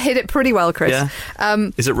 I hit it pretty well, Chris. Yeah.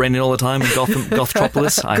 Is it raining all the time in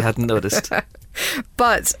Gothtropolis? I hadn't noticed.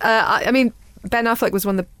 But I mean, Ben Affleck was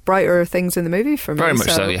one of the brighter things in the movie for me. Very much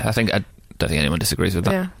so. Yeah, I don't think anyone disagrees with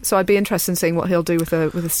that. Yeah. So I'd be interested in seeing what he'll do with a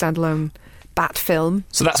standalone Bat film.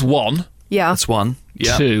 So that's 1. Yeah. That's 1.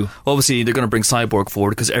 Yeah. 2. Obviously, they're going to bring Cyborg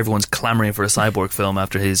forward because everyone's clamouring for a Cyborg film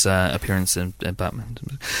after his appearance in Batman.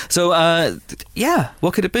 So,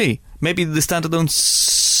 what could it be? Maybe the standalone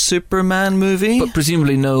Superman movie? But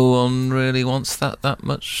presumably no one really wants that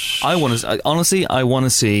much. I want to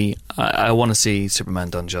see Superman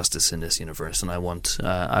done justice in this universe, and I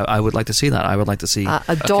would like to see that. I would like to see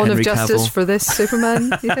a dawn Henry of justice Cavill. For this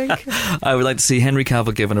Superman, you think? I would like to see Henry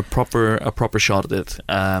Cavill given a proper shot at it,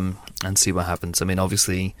 and see what happens. I mean,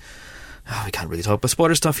 obviously, we can't really talk about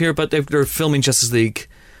spoiler stuff here, but they're filming Justice League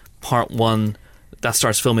Part 1. That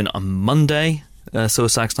starts filming on Monday. So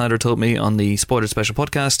Zack Snyder told me on the Spoiler Special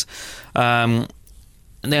podcast. And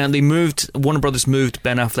then Warner Brothers moved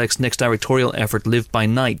Ben Affleck's next directorial effort, Live by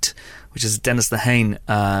Night, which is Dennis Lehane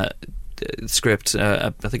script.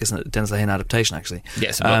 I think it's a Dennis Lehane adaptation, actually.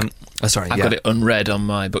 Yes, a book. I've got it unread on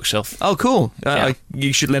my bookshelf. Oh, cool.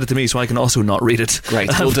 You should lend it to me so I can also not read it.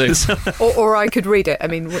 Great, we'll do. or I could read it. I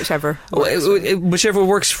mean, whichever. Whichever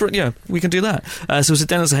works for... Yeah, we can do that. So it's a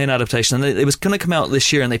Dennis Lehane adaptation, and it was going to come out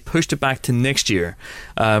this year, and they pushed it back to next year,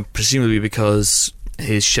 presumably because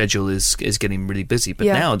his schedule is getting really busy. But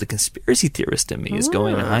now the conspiracy theorist in me is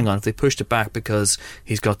going, hang on, if they pushed it back because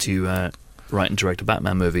he's got to... write and direct a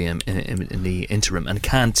Batman movie in the interim, and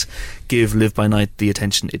can't give Live by Night the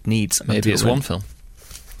attention it needs. Maybe it's one film.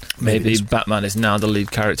 Maybe Batman is now the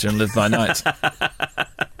lead character in Live by Night.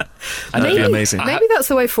 That'd be amazing. Maybe that's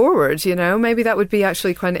the way forward. Maybe that would be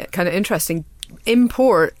actually kind of interesting.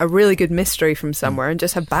 Import a really good mystery from somewhere and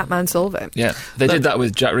just have Batman solve it. Yeah, they did that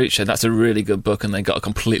with Jack Reacher. That's a really good book, and they got a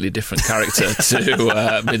completely different character to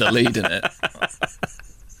be the lead in it.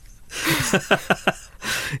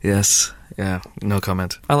 Yes. Yeah, no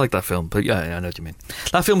comment. I like that film, but yeah, I know what you mean.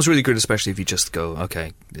 That film is really good, especially if you just go,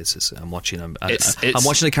 okay, I'm watching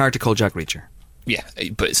a character called Jack Reacher. Yeah,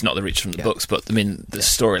 but it's not the Reacher from the books. But I mean, the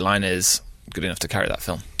storyline is good enough to carry that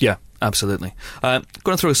film. Yeah, absolutely. Going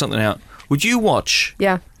to throw something out. Would you watch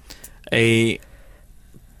a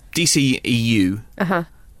DCEU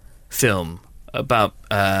film about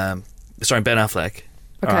starring Ben Affleck?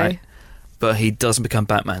 Okay. All right, but he doesn't become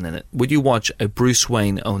Batman in it. Would you watch a Bruce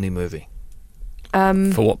Wayne only movie?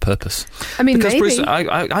 For what purpose? I mean, because maybe. Bruce,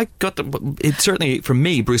 I got it. Certainly, for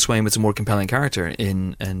me, Bruce Wayne was a more compelling character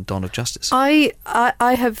in Dawn of Justice. I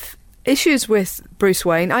have issues with Bruce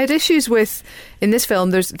Wayne. I had issues with, in this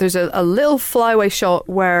film, there's a little flyaway shot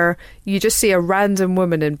where you just see a random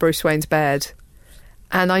woman in Bruce Wayne's bed.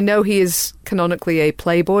 And I know he is canonically a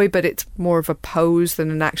playboy, but it's more of a pose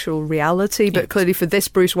than an actual reality. But clearly for this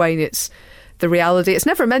Bruce Wayne, it's the reality. It's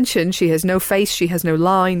never mentioned. She has no face. She has no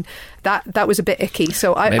line. That was a bit icky.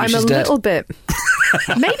 So I'm a little bit...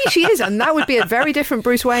 Maybe she is, and that would be a very different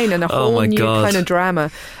Bruce Wayne and a whole new kind of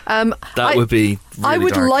drama. That would be really I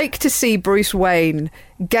would dark. like to see Bruce Wayne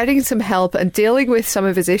getting some help and dealing with some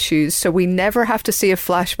of his issues so we never have to see a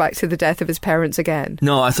flashback to the death of his parents again.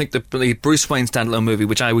 No, I think the Bruce Wayne standalone movie,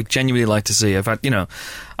 which I would genuinely like to see. In fact,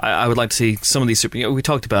 I would like to see some of these we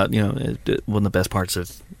talked about, one of the best parts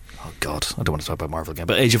of, oh God, I don't want to talk about Marvel again,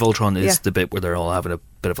 but Age of Ultron is the bit where they're all having a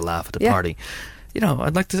bit of a laugh at the party.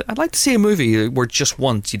 I'd like to see a movie where just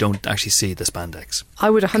once you don't actually see the spandex. I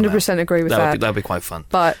would 100% agree with that. That would be quite fun.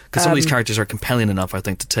 But because some of these characters are compelling enough, I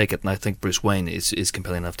think, to take it, and I think Bruce Wayne is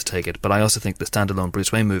compelling enough to take it. But I also think the standalone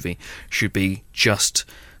Bruce Wayne movie should be just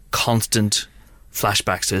constant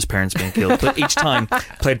flashbacks to his parents being killed, but each time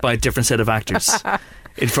played by a different set of actors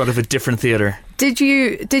in front of a different theatre. Did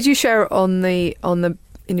you share in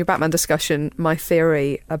your Batman discussion my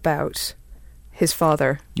theory about his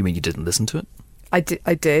father? You mean you didn't listen to it? I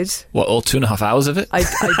did. What, all 2.5 hours of it? I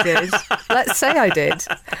did. Let's say I did.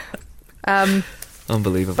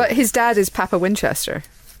 Unbelievable. But his dad is Papa Winchester.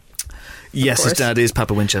 Yes, his dad is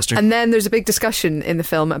Papa Winchester. And then there's a big discussion in the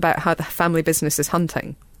film about how the family business is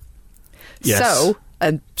hunting. Yes. So,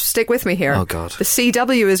 and stick with me here. Oh, God. The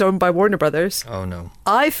CW is owned by Warner Brothers. Oh, no.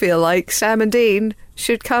 I feel like Sam and Dean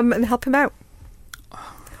should come and help him out.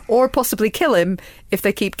 Or possibly kill him if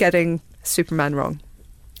they keep getting Superman wrong.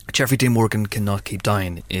 Jeffrey Dean Morgan cannot keep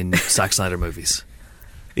dying in Zack Snyder movies.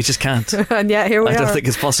 He just can't. And yet here we are. I don't think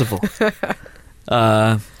it's possible.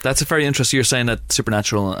 That's a very interesting. You're saying that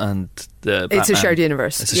Supernatural and the Batman, it's a shared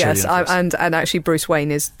universe. It's a shared universe. And actually Bruce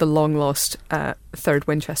Wayne is the long lost third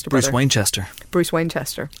Winchester brother. Bruce Winchester.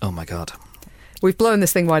 Winchester. Oh my God. We've blown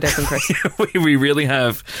this thing wide open, Chris. we really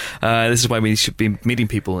have. This is why we should be meeting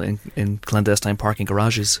people in clandestine parking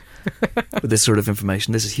garages with this sort of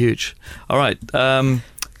information. This is huge. All right.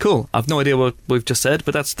 Cool. I've no idea what we've just said,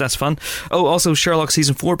 but that's fun. Oh, also Sherlock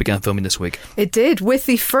season 4 began filming this week. It did, with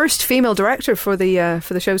the first female director for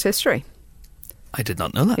the show's history. I did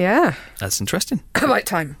not know that. Yeah. That's interesting. About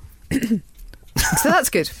time. So that's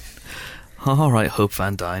good. All right, Hope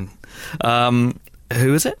Van Dyne.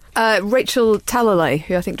 Who is it? Rachel Talalay,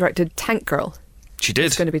 who I think directed Tank Girl. She did.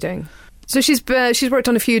 She's going to be doing. So she's worked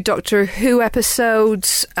on a few Doctor Who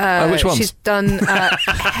episodes. Which ones? She's done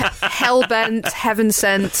Hellbent, Heaven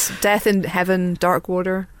Sent, Death in Heaven, Dark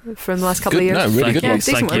Water from the last couple of years. No, really good ones.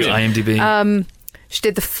 Thank you, IMDb. She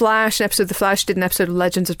did The Flash, an episode of The Flash. She did an episode of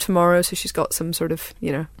Legends of Tomorrow, so she's got some sort of,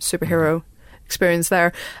 superhero experience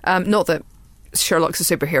there. Not that Sherlock's a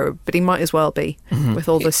superhero, but he might as well be with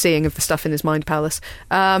all the seeing of the stuff in his mind palace.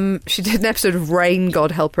 She did an episode of Rain,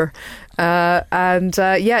 God help her.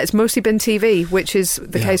 It's mostly been TV, which is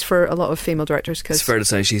the case for a lot of female directors. It's fair to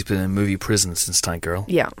say she's been in movie prison since Tank Girl.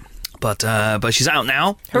 Yeah. But she's out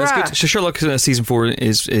now. Hurrah! That's good. So Sherlock season 4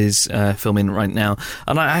 is filming right now,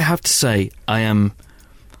 and I have to say I'm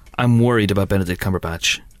worried about Benedict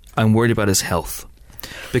Cumberbatch. I'm worried about his health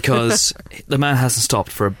because the man hasn't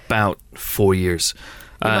stopped for about 4 years.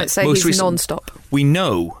 You might say he's non-stop. We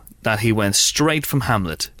know that he went straight from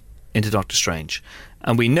Hamlet into Doctor Strange,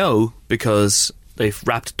 and we know because they've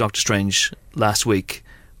wrapped Doctor Strange last week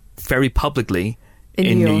very publicly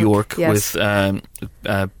in New York yes. with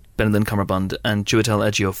Benedict Cumberbatch and Chiwetel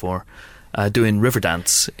Ejiofor doing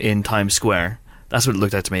Riverdance in Times Square. That's what it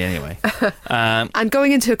looked like to me anyway. And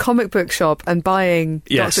going into a comic book shop and buying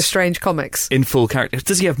Doctor Strange comics. In full character.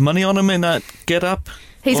 Does he have money on him in that get-up?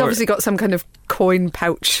 He's obviously got some kind of coin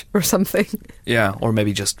pouch or something. Yeah, or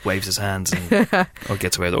maybe just waves his hands and, or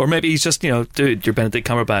gets away with it. Or maybe he's just, dude, you're Benedict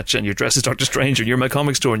Cumberbatch and you're dressed as Doctor Strange and you're my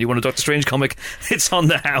comic store and you want a Doctor Strange comic, it's on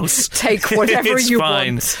the house. Take whatever you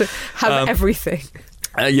fine. want. Have everything.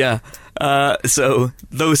 So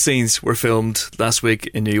those scenes were filmed last week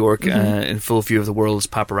in New York in full view of the world's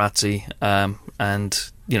paparazzi. I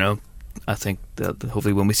think that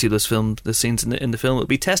hopefully when we see the scenes in the film, it'll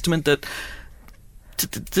be testament that to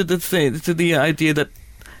the idea that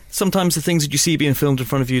sometimes the things that you see being filmed in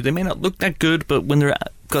front of you, they may not look that good, but when they're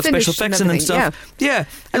got finished special effects in and stuff,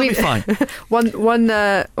 it'll be fine. One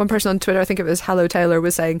person on Twitter, I think it was Hello Taylor,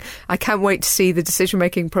 was saying, I can't wait to see the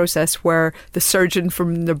decision-making process where the surgeon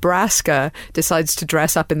from Nebraska decides to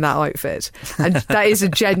dress up in that outfit. And that is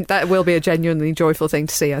that will be a genuinely joyful thing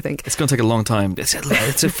to see, I think. It's going to take a long time.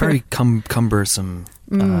 It's a very cumbersome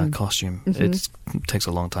costume. It takes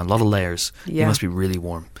a long time. A lot of layers. Yeah. It must be really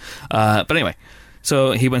warm. But anyway,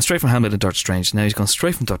 so he went straight from Hamlet and Doctor Strange. Now he's gone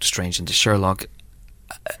straight from Doctor Strange into Sherlock.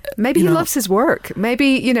 Maybe he loves his work.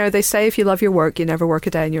 Maybe, they say if you love your work, you never work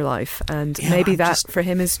a day in your life. And maybe that for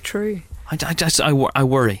him is true. I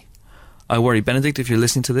worry. Benedict, if you're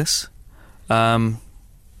listening to this, let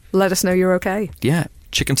us know you're okay. Yeah.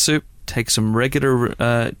 Chicken soup, take some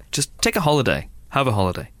regular, just take a holiday. Have a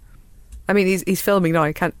holiday. I mean, he's filming now.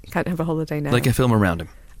 He can't have a holiday now. They can film around him.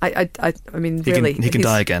 I mean, really, he can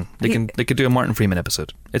die again. They could do a Martin Freeman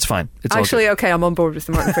episode. It's fine. It's actually all okay. I'm on board with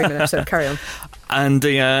the Martin Freeman episode. Carry on. And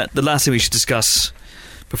the last thing we should discuss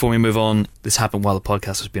before we move on, this happened while the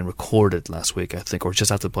podcast was being recorded last week, I think, or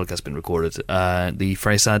just after the podcast had been recorded. The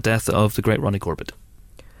very sad death of the great Ronnie Corbett.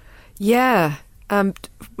 Yeah.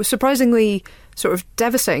 Was surprisingly sort of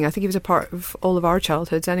devastating. I think he was a part of all of our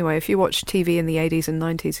childhoods anyway. If you watched TV in the 80s and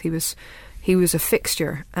 90s, he was a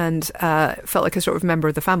fixture and felt like a sort of member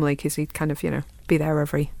of the family because he'd kind of, be there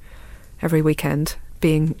every weekend,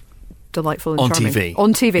 being delightful and charming.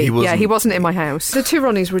 On TV. He wasn't in my house. The two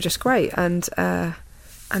Ronnies were just great, and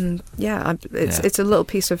it's a little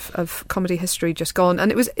piece of comedy history just gone.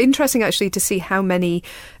 And it was interesting actually to see how many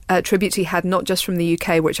tributes he had, not just from the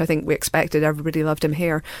UK, which I think we expected. Everybody loved him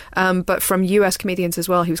here, but from US comedians as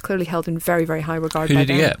well. He was clearly held in very, very high regard. Who did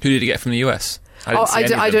he get? Who did he get from the US? I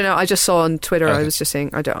don't know. I just saw on Twitter. Okay. I was just saying.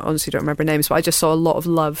 I honestly don't remember names, but I just saw a lot of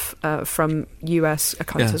love from US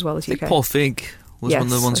accounts as well as UK. Paul Feig was one of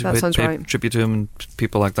the ones who paid tribute to him, and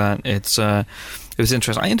people like that. It was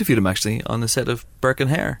interesting. I interviewed him actually on the set of Burke and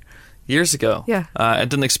Hare years ago. Yeah, I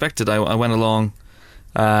didn't expect it. I went along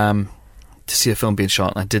to see a film being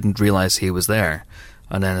shot, and I didn't realise he was there.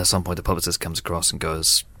 And then at some point, the publicist comes across and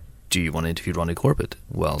goes, "Do you want to interview Ronnie Corbett?"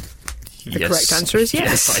 Well. The correct answer is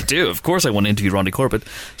yes. Yes, I do. Of course I want to interview Ronnie Corbett.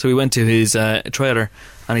 So we went to his trailer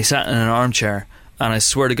and he sat in an armchair, and I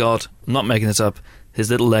swear to God, I'm not making this up,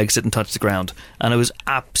 his little legs didn't touch the ground, and it was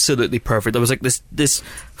absolutely perfect. I was like, this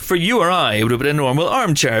for you or I, it would have been a normal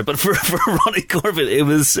armchair, but for Ronnie Corbett, it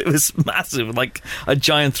was massive, like a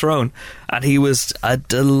giant throne, and he was a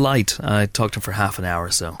delight. I talked to him for half an hour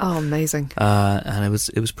or so. Oh, amazing. And it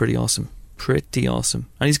was pretty awesome. And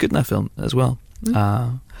he's good in that film as well.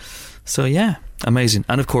 So yeah, amazing.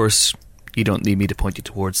 And of course, you don't need me to point you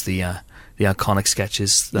towards the iconic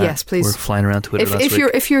sketches that were flying around Twitter last week.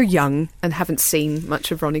 If you're young and haven't seen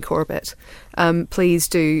much of Ronnie Corbett, please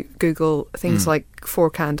do Google things like Four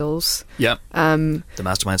Candles. Yeah. The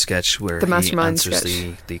Mastermind sketch where he answers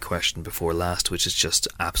the question before last, which is just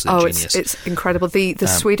absolute genius. It's incredible. The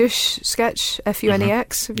Swedish sketch,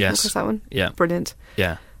 FUNEX. Have you come across that one? Yeah. Brilliant.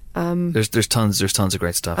 Yeah. There's tons of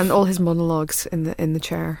great stuff, and all his monologues in the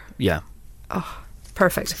chair. Yeah. Oh,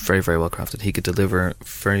 perfect. Very, very well crafted. He could deliver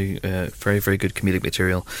very, very good comedic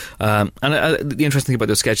material. And the interesting thing about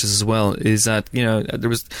those sketches as well is that there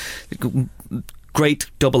was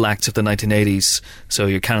great double acts of the 1980s. So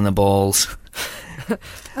your Cannonballs,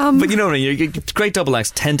 but you know what I mean. Your great double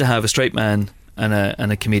acts tend to have a straight man and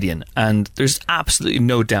a comedian, and there's absolutely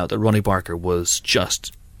no doubt that Ronnie Barker was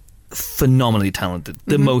just phenomenally talented,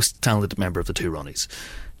 the most talented member of the two Ronnies.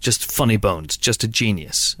 Just funny bones, just a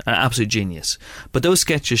genius, an absolute genius. But those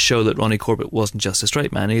sketches show that Ronnie Corbett wasn't just a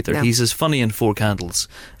straight man either. No. He's as funny in Four Candles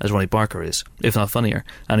as Ronnie Barker is, if not funnier.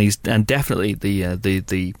 And definitely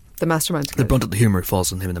the Mastermind sketch. The brunt of the humour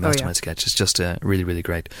falls on him in the Mastermind sketch. It's just really, really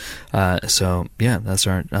great. So yeah, that's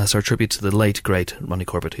our tribute to the late great Ronnie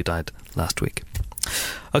Corbett, who died last week.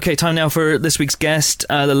 Okay, time now for this week's guest.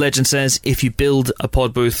 The legend says, if you build a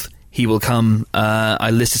pod booth, he will come.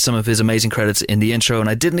 I listed some of his amazing credits in the intro, and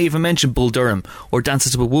I didn't even mention Bull Durham, or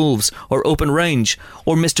Dances with Wolves, or Open Range,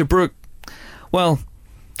 or Mr. Brooke. Well,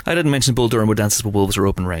 I didn't mention Bull Durham, or Dances with Wolves, or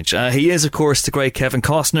Open Range. He is, of course, the great Kevin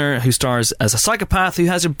Costner, who stars as a psychopath who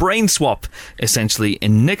has a brain swap, essentially,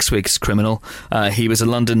 in next week's Criminal. He was in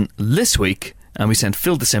London this week, and we sent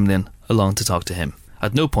Phil DeSimlin along to talk to him.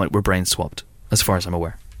 At no point were brains swapped, as far as I'm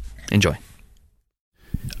aware. Enjoy.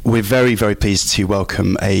 We're very, very pleased to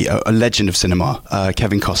welcome a legend of cinema,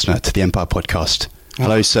 Kevin Costner, to the Empire Podcast.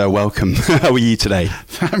 Hello, sir. Welcome. How are you today?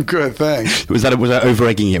 I'm good, thanks. Was that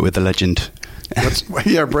over-egging it with the legend?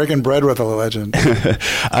 Breaking bread with a legend.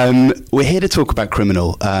 We're here to talk about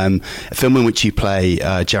Criminal, a film in which you play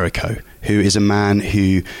Jericho, who is a man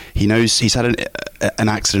who he knows he's had an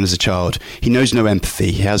accident as a child. He knows no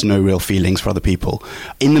empathy. He has no real feelings for other people.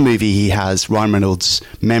 In the movie, he has Ryan Reynolds'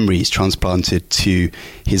 memories transplanted to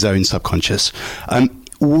his own subconscious.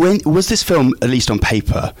 When was this film, at least on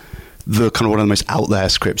paper, the kind of one of the most out there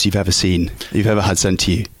scripts you've ever seen, you've ever had sent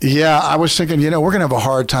to you? Yeah, I was thinking, we're going to have a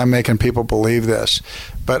hard time making people believe this.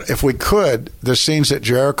 But if we could, the scenes that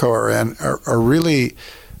Jericho are in are really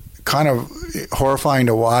kind of horrifying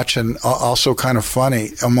to watch and also kind of funny,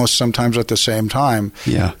 almost sometimes at the same time.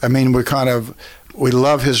 Yeah. I mean, we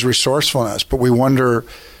love his resourcefulness, but we wonder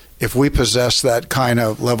if we possess that kind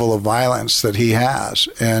of level of violence that he has.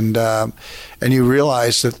 And you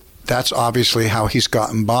realize that that's obviously how he's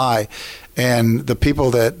gotten by. and the people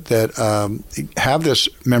that have this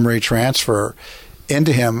memory transfer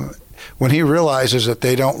into him, when he realizes that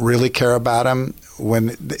they don't really care about him,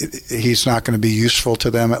 when he's not going to be useful to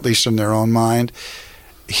them, at least in their own mind,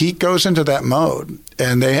 he goes into that mode,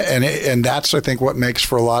 and that's, I think, what makes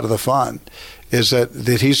for a lot of the fun, is that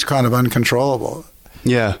he's kind of uncontrollable.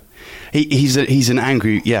 Yeah, he's an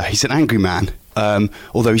angry man.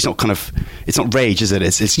 Although he's not it's not rage, is it?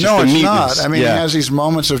 It's just no, it's muteness. not. I mean, he has these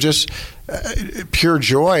moments of just pure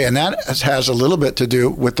joy, and that has a little bit to do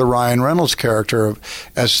with the Ryan Reynolds character.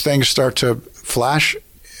 As things start to flash,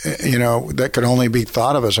 that could only be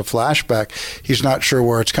thought of as a flashback. He's not sure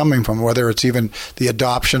where it's coming from, whether it's even the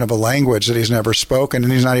adoption of a language that he's never spoken,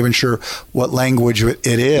 and he's not even sure what language it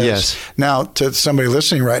is. Yes. Now, to somebody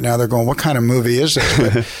listening right now, they're going, what kind of movie is this?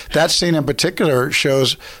 But that scene in particular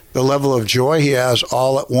shows the level of joy he has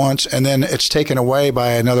all at once, and then it's taken away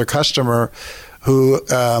by another customer who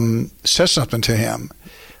says something to him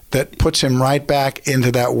that puts him right back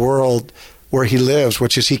into that world where he lives,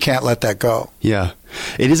 which is he can't let that go. Yeah.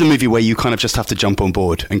 It is a movie where you kind of just have to jump on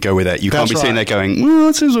board and go with it. You can't be sitting there going, well,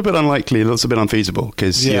 that seems a bit unlikely, that's a bit unfeasible,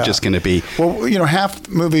 because you're just going to be... Well, half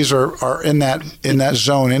movies are in that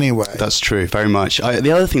zone anyway. That's true, very much.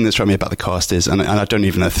 The other thing that struck me about the cast is, and I don't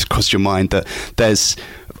even know if this crossed your mind, that there's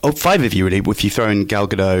 5 of you, really, if you throw in Gal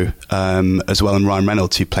Gadot as well, and Ryan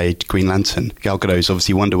Reynolds, who played Green Lantern. Gal Gadot's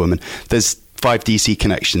obviously Wonder Woman. There's 5 DC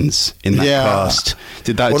connections in that cast.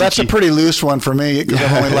 That's a pretty loose one for me, because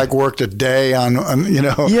I've only worked a day on.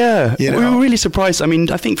 Yeah, we were really surprised. I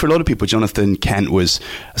mean, I think for a lot of people, Jonathan Kent was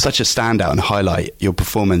such a standout and highlight your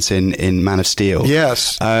performance in Man of Steel.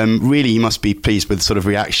 Yes, really, you must be pleased with sort of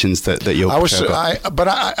reactions that you're. I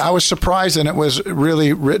was surprised, and it was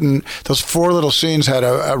really written. Those 4 little scenes had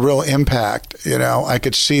a real impact. I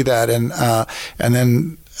could see that, and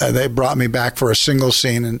then. They brought me back for a single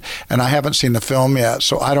scene, and I haven't seen the film yet,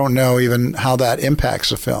 so I don't know even how that impacts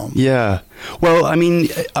the film. Yeah. Well, I mean,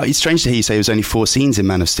 it's strange to hear you say it was only 4 scenes in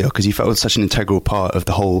Man of Steel, because you felt it was such an integral part of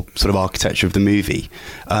the whole sort of architecture of the movie.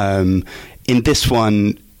 In this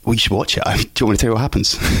one... Well, you should watch it. Do you want me to tell you what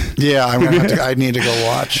happens? Yeah, I need to go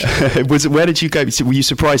watch. Where did you go? Were you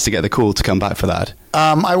surprised to get the call to come back for that?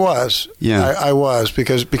 I was. Yeah, I was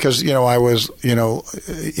because I was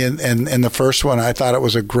in the first one. I thought it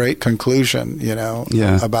was a great conclusion.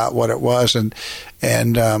 About what it was,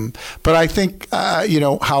 but I think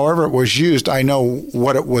however it was used, I know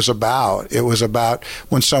what it was about. It was about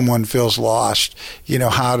when someone feels lost.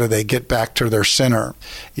 How do they get back to their center?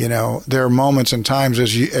 There are moments and times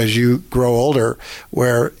as you grow older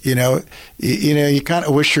where you kind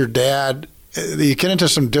of wish your dad. You get into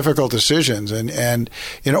some difficult decisions, and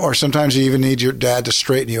or sometimes you even need your dad to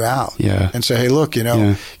straighten you out. Yeah. And say, hey, look,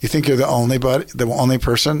 you think you're the only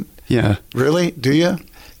person. Yeah. Really? Do you?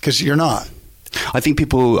 Because you're not. I think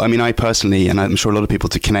people, I personally, and I'm sure a lot of people,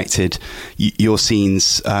 connected your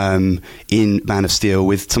scenes in Man of Steel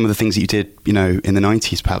with some of the things that you did, in the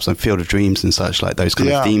 90s, perhaps on Field of Dreams and such, like those kind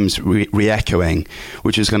of themes re-echoing,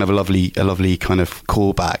 which is kind of a lovely kind of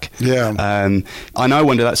callback. Yeah. And I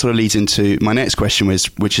wonder that sort of leads into my next question,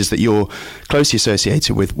 which is that you're closely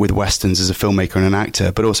associated with Westerns as a filmmaker and an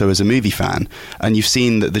actor, but also as a movie fan, and you've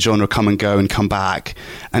seen the genre come and go and come back,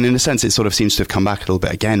 and in a sense it sort of seems to have come back a little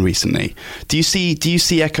bit again recently. Do you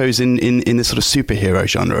see echoes in the sort of superhero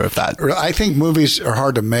genre of that? I think movies are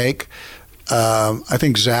hard to make. I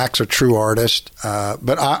think Zach's a true artist,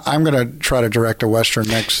 but I'm going to try to direct a Western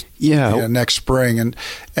next spring, and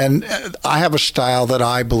I have a style that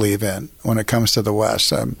I believe in when it comes to the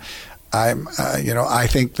West. I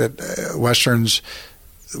think that Westerns,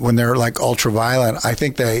 when they're like ultra violent, I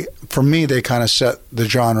think they kind of set the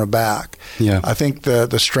genre back. Yeah. I think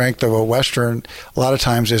the strength of a Western a lot of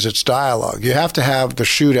times is its dialogue. You have to have the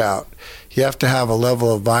shootout. You have to have a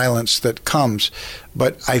level of violence that comes.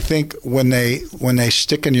 But I think when they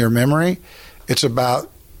stick in your memory, it's about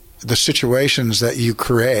the situations that you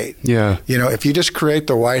create. Yeah. If you just create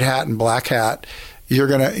the white hat and black hat, you're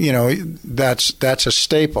gonna, that's a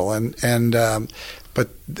staple. But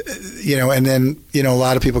and then a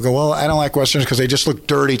lot of people go, well, I don't like Westerns because they just look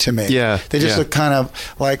dirty to me. Yeah, they just look kind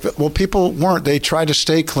of like. Well, people weren't. They tried to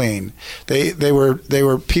stay clean. They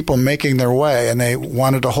were people making their way, and they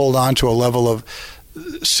wanted to hold on to a level of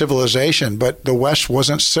civilization. But the West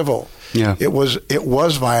wasn't civil. Yeah, it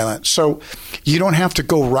was violent. So you don't have to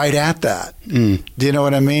go right at that. Do you know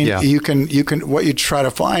what I mean? Yeah. You can. What you try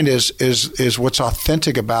to find is what's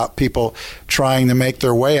authentic about people trying to make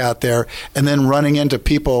their way out there, and then running into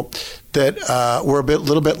people that were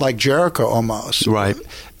little bit like Jericho almost. Right.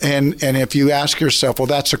 And if you ask yourself, well,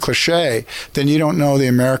 that's a cliche, then you don't know the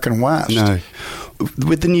American West. No.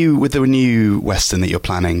 with the new Western that you're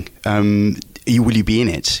planning, will you be in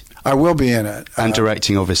it? I will be in it. And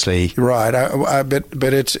directing, obviously. Right.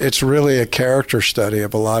 But it's really a character study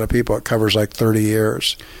of a lot of people. It covers like 30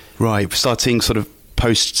 years. Right. Starting sort of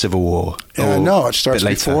post-Civil War? No, it starts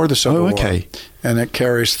before the Civil War. Okay. And it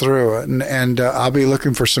carries through. And I'll be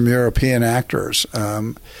looking for some European actors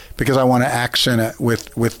because I want to accent it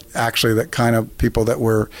with actually that kind of people that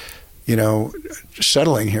were,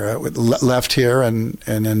 settling here, left here and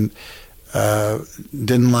then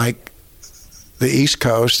didn't like the East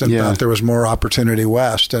Coast and thought there was more opportunity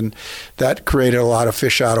west. And that created a lot of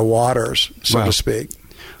fish out of waters, so to speak.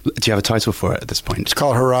 Do you have a title for it at this point? It's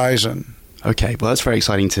called Horizon. Okay, well, that's very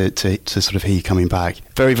exciting to sort of hear you coming back.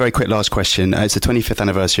 Very, very quick last question. It's the 25th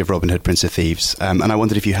anniversary of Robin Hood, Prince of Thieves, and I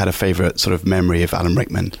wondered if you had a favourite sort of memory of Alan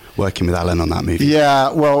Rickman working with Alan on that movie.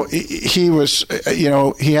 Yeah, well, he was,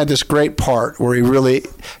 he had this great part where he really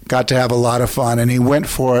got to have a lot of fun, and he went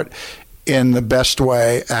for it in the best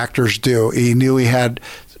way actors do. He knew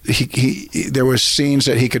there was scenes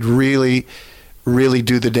that he could really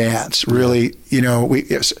do the dance. Really,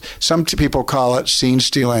 some people call it scene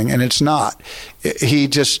stealing, and it's not. He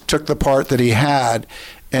just took the part that he had,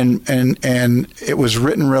 and it was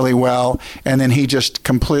written really well, and then he just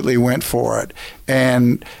completely went for it.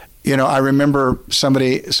 And I remember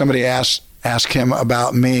somebody asked him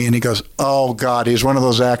about me, and he goes, "Oh God, he's one of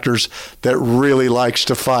those actors that really likes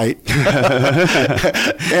to fight."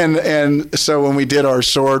 and so when we did our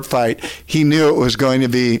sword fight, he knew it was going to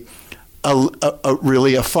be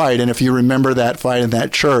really a fight. And if you remember that fight in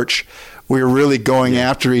that church, we were really going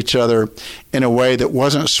after each other in a way that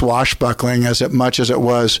wasn't swashbuckling as much as it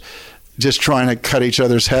was just trying to cut each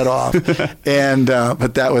other's head off. And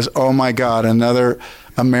but that was, oh my God, another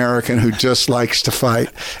American who just likes to fight.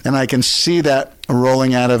 And I can see that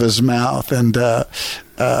rolling out of his mouth. And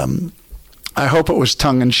I hope it was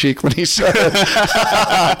tongue-in-cheek when he said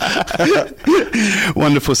it.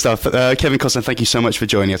 Wonderful stuff. Kevin Costner, thank you so much for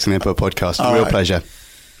joining us on the Empire Podcast. Real pleasure.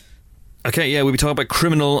 Okay, yeah, we'll be talking about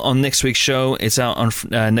Criminal on next week's show. It's out on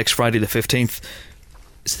next Friday the 15th.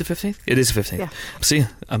 Is it the 15th? It is the 15th. Yeah. See,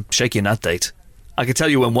 I'm shaky on that date. I can tell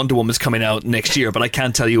you when Wonder Woman's coming out next year, but I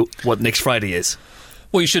can't tell you what next Friday is.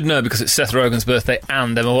 Well, you should know because it's Seth Rogen's birthday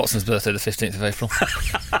and Emma Watson's birthday, the 15th of April.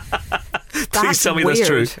 Please tell me that's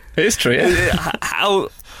true. It is true, yeah.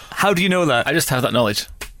 How do you know that? I just have that knowledge.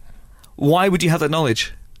 Why would you have that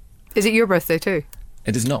knowledge? Is it your birthday too?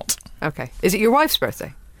 It is not. Okay. Is it your wife's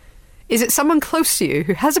birthday? Is it someone close to you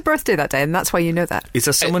who has a birthday that day and that's why you know that? Is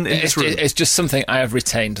there someone in this room? It's just something I have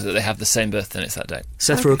retained that they have the same birthday and it's that day.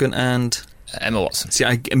 Seth Rogen and... Emma Watson. See,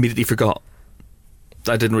 I immediately forgot.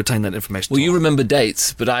 I didn't retain that information. Well, you remember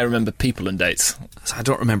dates, but I remember people and dates. I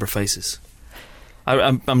don't remember faces.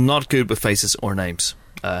 I'm not good with faces or names,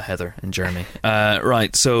 Heather and Jeremy.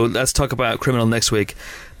 Right, so let's talk about Criminal next week.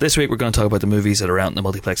 This week we're going to talk about the movies that are out in the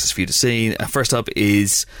multiplexes for you to see. First up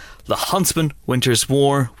is The Huntsman, Winter's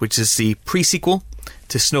War, which is the pre-sequel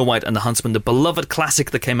to Snow White and the Huntsman, the beloved classic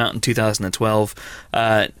that came out in 2012.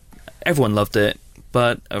 Everyone loved it.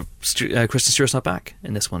 But Kristen Stewart's not back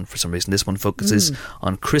in this one for some reason. This one focuses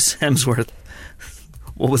on Chris Hemsworth.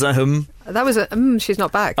 What was that? That was a she's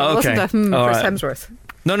not back. Oh, okay. It wasn't a Chris Hemsworth.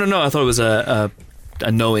 No. I thought it was a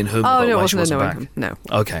knowing whom. Oh, no, it wasn't a knowing back. whom. No.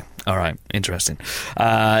 Okay. All right. Interesting.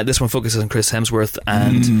 This one focuses on Chris Hemsworth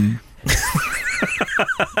and...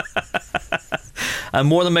 and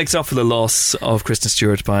more than makes up for the loss of Kristen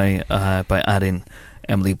Stewart by adding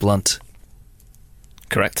Emily Blunt.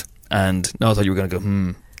 Correct. And no, I thought you were going to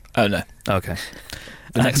go, Oh, no. Okay.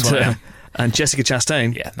 The next one. And Jessica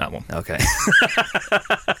Chastain. Yeah, that one. Okay.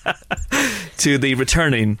 To the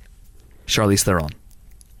returning Charlize Theron.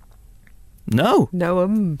 No. No.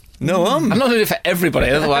 No. I'm not doing it for everybody,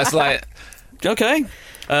 otherwise, like. Okay.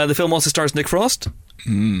 The film also stars Nick Frost.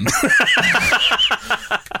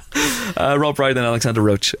 Rob Brydon and Alexander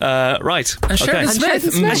Roach. Right. And Sheridan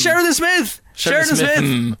Smith. And Sheridan Smith.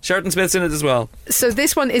 Sheridan Smith's in it as well. So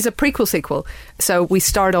this one is a prequel sequel. So we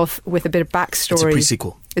start off with a bit of backstory. It's a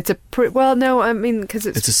pre-sequel. Well, no, I mean, because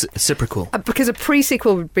it's a sequel. Because a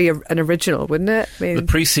pre-sequel would be an original, wouldn't it? I mean, the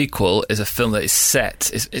pre-sequel is a film that is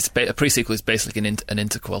set. A pre-sequel is basically an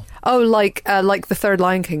interquel. Oh, like the third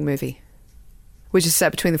Lion King movie, which is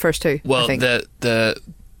set between the first two. Well, I think.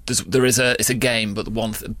 It's a game, but the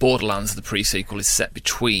one Borderlands, the pre-sequel, is set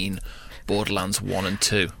between Borderlands 1 and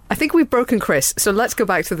 2. I think we've broken Chris, so let's go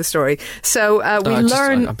back to the story. So we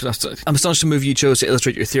learn... I'm astonished the movie you chose to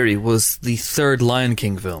illustrate your theory was the third Lion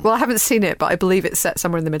King film. Well, I haven't seen it, but I believe it's set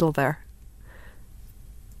somewhere in the middle there.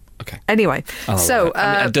 Okay. Anyway, so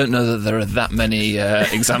I don't know that there are that many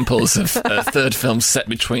examples of third films set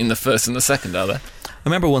between the first and the second, are there? I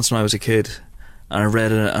remember once when I was a kid, and I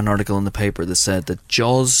read an article in the paper that said that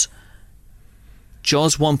Jaws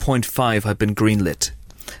 1.5 had been greenlit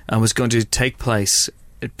and was going to take place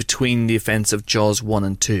between the events of Jaws 1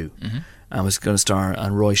 and 2. Mm-hmm. And was going to star,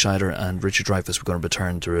 and Roy Scheider and Richard Dreyfuss were going to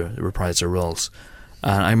return to reprise their roles.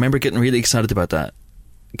 And I remember getting really excited about that.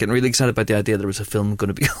 Getting really excited about the idea there was a film going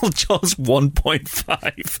to be called Jaws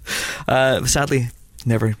 1.5. Sadly,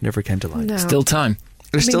 never came to light. No. Still time.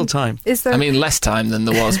 There's still time. Is there? I mean, less time than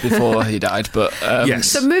there was before he died, but yes.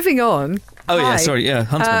 So moving on. Oh Hi. yeah, sorry, yeah,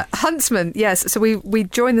 Huntsman. Huntsman, yes. So we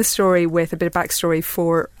join the story with a bit of backstory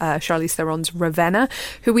for Charlize Theron's Ravenna,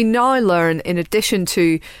 who we now learn, in addition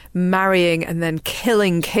to marrying and then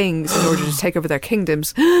killing kings in order to take over their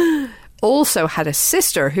kingdoms, also had a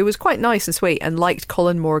sister who was quite nice and sweet and liked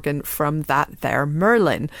Colin Morgan from that there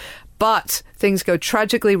Merlin. But things go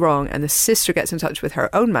tragically wrong, and the sister gets in touch with her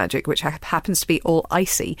own magic, which happens to be all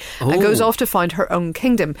icy, and goes off to find her own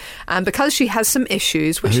kingdom. And because she has some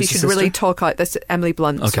issues, which she should really talk out, that's Emily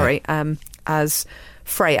Blunt, as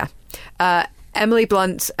Freya. Emily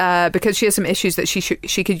Blunt, because she has some issues that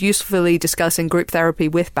she could usefully discuss in group therapy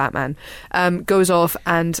with Batman, goes off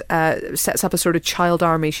and sets up a sort of child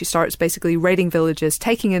army. She starts basically raiding villages,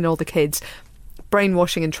 taking in all the kids,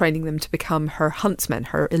 brainwashing and training them to become her huntsmen,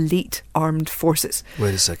 her elite armed forces.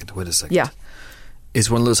 Wait a second. Yeah.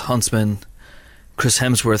 Is one of those huntsmen Chris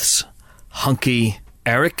Hemsworth's hunky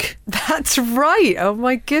Eric? That's right. Oh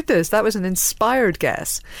my goodness, that was an inspired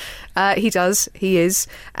guess. He is,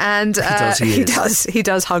 and he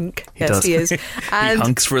does hunk. He is. And he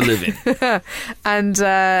hunks for a living. and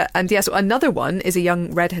yes, another one is a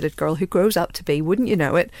young redheaded girl who grows up to be, wouldn't you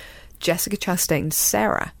know it, Jessica Chastain's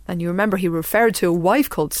Sarah. And you remember he referred to a wife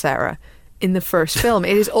called Sarah in the first film.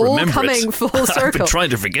 It is all coming full circle. I've been trying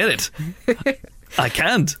to forget it. I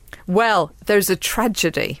can't. Well, there's a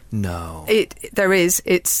tragedy. No. There is.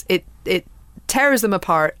 It tears them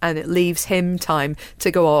apart, and it leaves him time to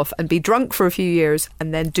go off and be drunk for a few years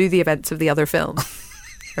and then do the events of the other film.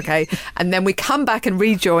 Okay? And then we come back and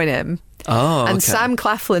rejoin him. Oh, and okay. Sam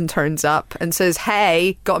Claflin turns up and says,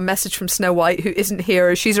 hey, got a message from Snow White, who isn't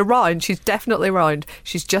here. She's around. She's definitely around.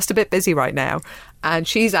 She's just a bit busy right now. And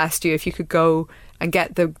she's asked you if you could go and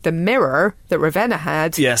get the mirror that Ravenna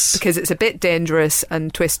had. Yes. Because it's a bit dangerous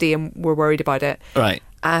and twisty and we're worried about it. Right.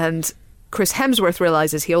 And Chris Hemsworth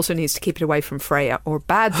realises he also needs to keep it away from Freya, or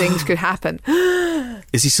bad things could happen.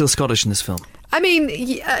 Is he still Scottish in this film? I mean,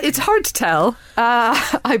 it's hard to tell.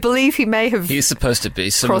 I believe he may have. He's supposed to be.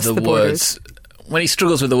 Some of the borders. words, when he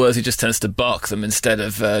struggles with the words, he just tends to bark them instead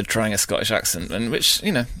of trying a Scottish accent, and which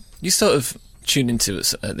you sort of tune into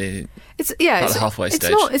it at the the halfway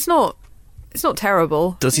stage. It's not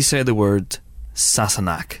terrible. Does he say the word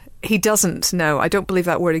Sassenach? He doesn't. No, I don't believe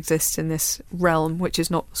that word exists in this realm, which is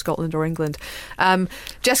not Scotland or England.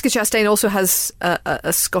 Jessica Chastain also has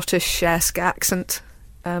a Scottish-esque accent.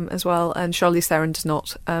 As well, and Charlize Theron does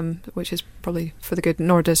not, which is probably for the good,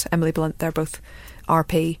 nor does Emily Blunt. They're both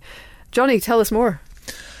RP. Johnny, tell us more.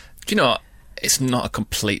 Do you know what? It's not a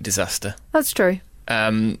complete disaster. That's true.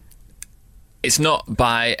 It's not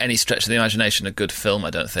by any stretch of the imagination a good film,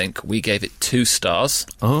 I don't think. We gave it 2 stars.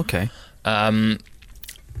 Oh, okay. Do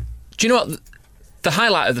you know what? The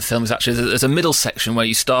highlight of the film is actually there's a middle section where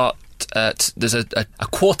you start. There's a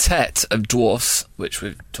quartet of dwarfs, which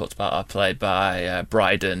we've talked about, are played by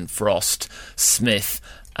Bryden, Frost, Smith,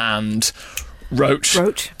 and Roach.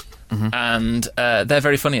 Mm-hmm. And they're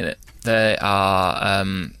very funny in it. They are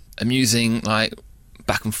amusing, like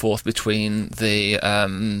back and forth between the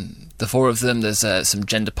 4 of them. There's some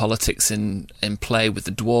gender politics in play with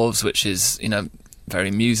the dwarves, which is very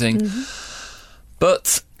amusing. Mm-hmm.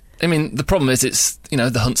 But I mean, the problem is it's,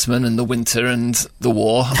 the Huntsman and the Winter and the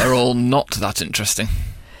War are all not that interesting.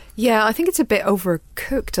 Yeah, I think it's a bit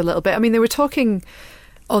overcooked a little bit. I mean, they were talking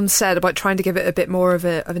on set about trying to give it a bit more of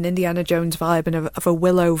an Indiana Jones vibe and of a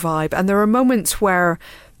Willow vibe. And there are moments where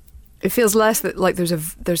it feels less that like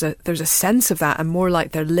there's a sense of that, and more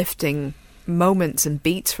like they're lifting moments and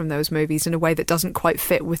beats from those movies in a way that doesn't quite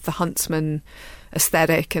fit with the Huntsman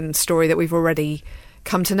aesthetic and story that we've already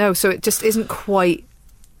come to know. So it just isn't quite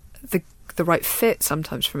the right fit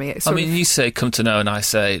sometimes for me. You say come to know, and I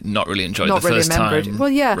say not really enjoyed not the really first remembered. time well,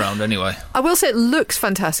 yeah. round anyway. I will say it looks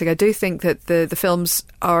fantastic. I do think that the films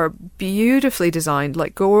are beautifully designed,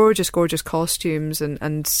 like gorgeous costumes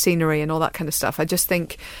and scenery and all that kind of stuff. I just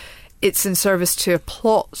think it's in service to a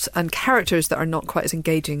plot and characters that are not quite as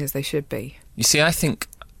engaging as they should be. You see, I think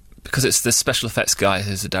because it's the special effects guy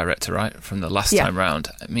who's the director, right, from the last time round,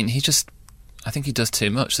 I mean, he just I think he does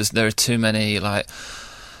too much. There are too many, like,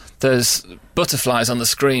 there's butterflies on the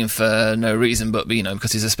screen for no reason, but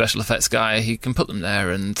because he's a special effects guy, he can put them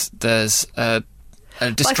there. And there's a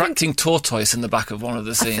distracting tortoise in the back of one of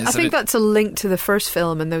the scenes. I think that's a link to the first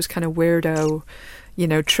film and those kind of weirdo,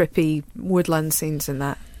 trippy woodland scenes in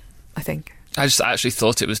that, I think. I actually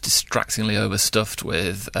thought it was distractingly overstuffed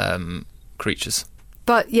with creatures.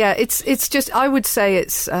 But yeah, it's just, I would say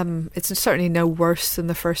it's certainly no worse than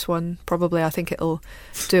the first one. Probably, I think it'll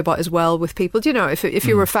do about as well with people. If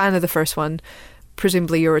you were a fan of the first one,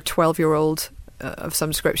 presumably you're a 12-year-old of some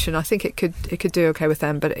description. I think it could do okay with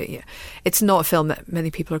them. But it's not a film that many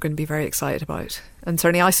people are going to be very excited about. And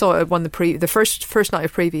certainly, I saw it one the first night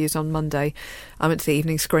of previews on Monday. I went to the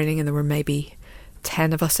evening screening, and there were maybe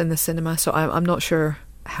 10 of us in the cinema. So I'm not sure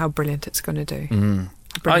how brilliant it's going to do.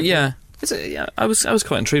 Yeah. I was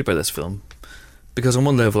quite intrigued by this film because on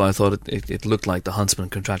one level I thought it looked like The Huntsman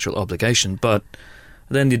Contractual Obligation, but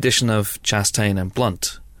then the addition of Chastain and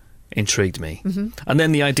Blunt intrigued me. Mm-hmm. And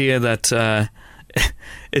then the idea that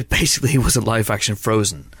it basically was a live-action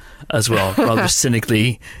Frozen as well, rather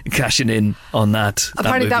cynically cashing in on that.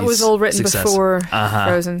 Apparently that was all written success. Before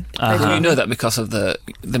Frozen. Well, you know that because of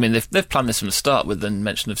they've planned this from the start with the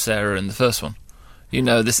mention of Sarah in the first one.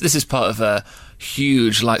 This is part of a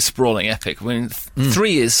huge, like, sprawling epic. I mean,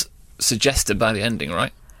 3 is suggested by the ending,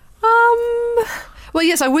 right? Well,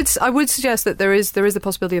 yes, I would suggest that there is the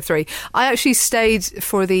possibility of 3. I actually stayed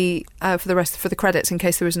for the credits in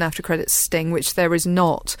case there was an after credits sting, which there is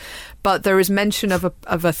not. But there is mention of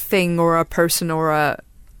a thing or a person or a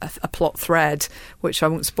plot thread, which I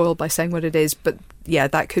won't spoil by saying what it is. But yeah,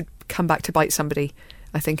 that could come back to bite somebody,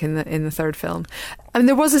 I think, in the third film. I mean,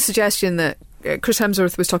 there was a suggestion that Chris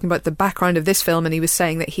Hemsworth was talking about the background of this film, and he was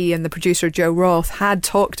saying that he and the producer Joe Roth had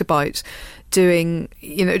talked about doing,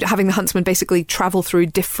 having the Huntsman basically travel through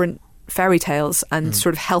different fairy tales and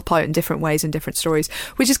sort of help out in different ways in different stories,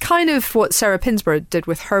 which is kind of what Sarah Pinsborough did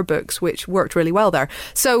with her books, which worked really well there.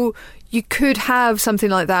 So you could have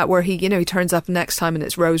something like that where he turns up next time and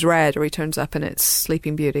it's Rose Red, or he turns up and it's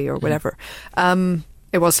Sleeping Beauty or whatever.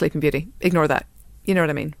 It was Sleeping Beauty. Ignore that. You know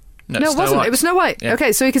what I mean? No, it wasn't. White. It was Snow White. Yeah.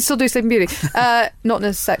 Okay, so he could still do Sleeping Beauty, not in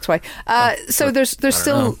a sex way. So there's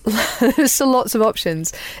still there's still lots of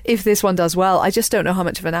options if this one does well. I just don't know how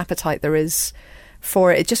much of an appetite there is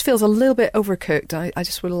for it. It just feels a little bit overcooked. I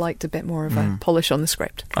just would have liked a bit more of a polish on the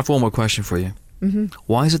script. I have one more question for you. Mm-hmm.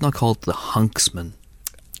 Why is it not called The Hunksman?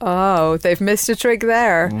 Oh, they've missed a trick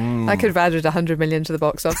there. I could have added 100 million to the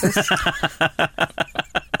box office.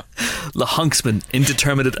 The Hunksman,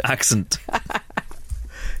 indeterminate accent.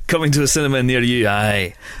 Coming to a cinema near you,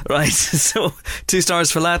 aye. Right, so 2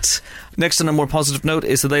 stars for that. Next, on a more positive note,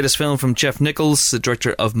 is the latest film from Jeff Nichols, the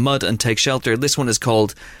director of Mud and Take Shelter. This one is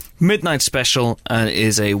called Midnight Special and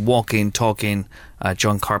is a walking, talking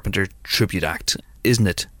John Carpenter tribute act. Isn't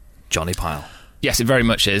it, Johnny Pyle? Yes, it very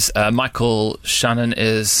much is. Michael Shannon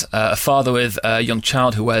is a father with a young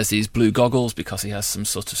child who wears these blue goggles because he has some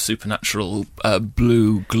sort of supernatural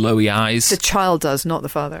blue glowy eyes. The child does, not the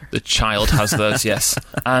father. The child has those, yes.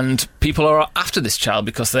 And people are after this child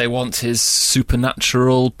because they want his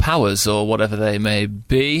supernatural powers or whatever they may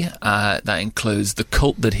be. That includes the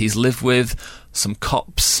cult that he's lived with, some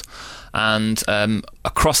cops, and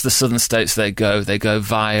across the southern states they go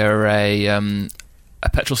via a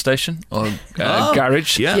petrol station or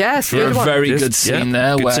garage. Yeah. Yes, for a very one. good scene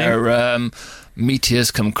there where meteors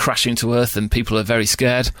come crashing to Earth and people are very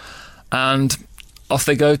scared. And off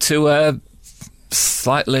they go to a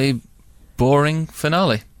slightly boring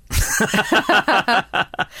finale.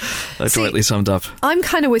 That's rightly summed up. I'm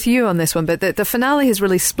kind of with you on this one, but the finale has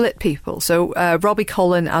really split people. So Robbie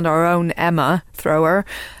Collin and our own Emma Thrower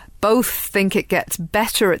both think it gets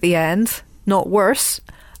better at the end, not worse.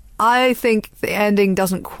 I think the ending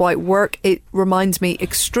doesn't quite work. It reminds me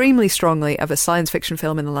extremely strongly of a science fiction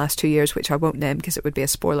film in the last 2 years, which I won't name because it would be a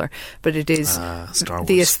spoiler. But it is Star Wars.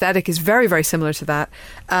 The aesthetic is very, very similar to that.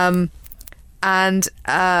 But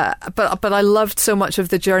I loved so much of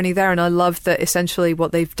the journey there, and I love that essentially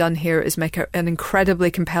what they've done here is make an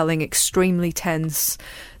incredibly compelling, extremely tense,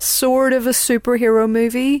 sort of a superhero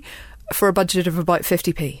movie for a budget of about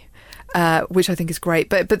 50p. Which I think is great,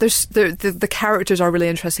 but there's the characters are really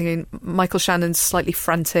interesting. And Michael Shannon's slightly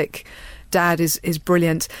frantic dad is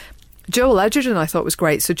brilliant. Joel Edgerton I thought was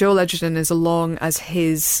great. So Joel Edgerton is along as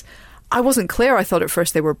his. I wasn't clear. I thought at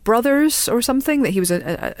first they were brothers or something, that he was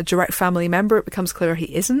a direct family member. It becomes clear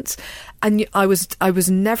he isn't, and I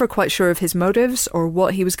was never quite sure of his motives or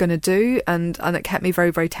what he was going to do, and it kept me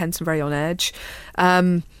very, very tense and very on edge.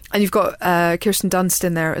 And you've got Kirsten Dunst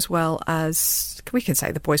in there as well as, we can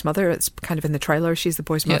say the boy's mother. It's kind of in the trailer. She's the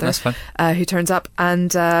boy's mother. That's fine. Who turns up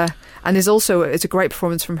and is also, it's a great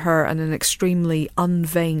performance from her and an extremely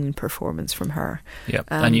unvain performance from her. Yep.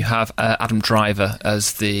 And you have Adam Driver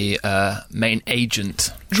as the main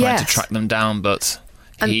agent trying to track them down, but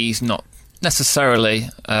he's not necessarily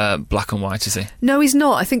black and white, is he? No, he's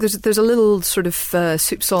not. I think there's a little sort of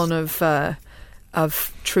soupçon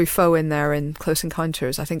of Truffaut in there in Close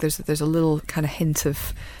Encounters. I think there's a little kind of hint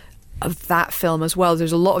of that film as well.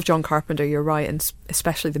 There's a lot of John Carpenter, you're right, and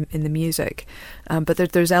especially in the music. But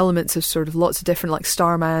there's elements of sort of lots of different, like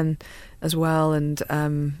Starman as well, and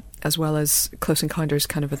as well as Close Encounters,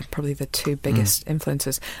 kind of probably the two biggest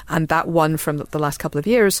influences. And that one from the last couple of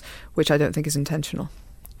years, which I don't think is intentional.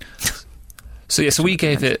 So we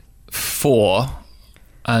gave it 4,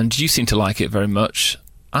 and you seem to like it very much.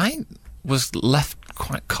 I was left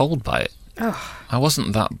quite cold by it. Oh. I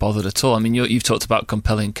wasn't that bothered at all. I mean, you've talked about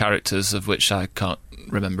compelling characters, of which I can't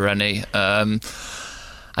remember any. I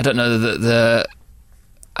don't know that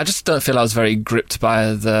I just don't feel I was very gripped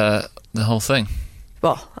by the whole thing.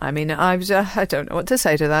 Well, I mean, I don't know what to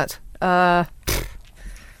say to that.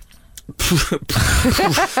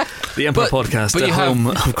 The Empire Podcast, but at home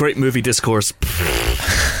of great movie discourse.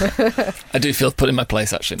 I do feel put in my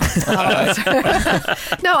place, actually.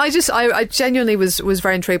 No, I genuinely was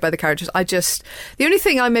very intrigued by the characters. The only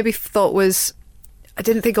thing I maybe thought was, I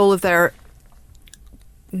didn't think all of the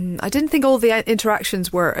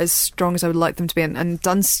interactions were as strong as I would like them to be, and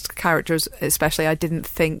Dunst's characters especially, I didn't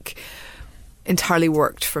think entirely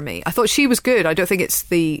worked for me. I thought she was good. I don't think it's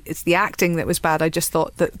the acting that was bad. I just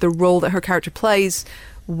thought that the role that her character plays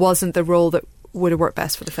wasn't the role that would have worked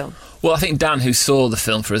best for the film. Well, I think Dan, who saw the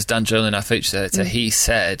film for us, Dan Jolin, our feature editor, he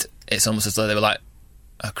said it's almost as though they were like,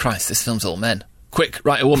 oh Christ, this film's all men. Quick,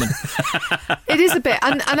 write a woman. It is a bit,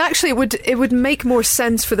 and actually it would make more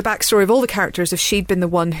sense for the backstory of all the characters if she'd been the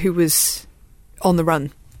one who was on the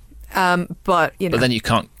run. But then you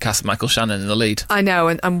can't cast Michael Shannon in the lead. I know,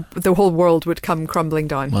 and the whole world would come crumbling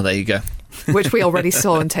down. Well, there you go. Which we already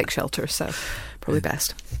saw in Take Shelter, so probably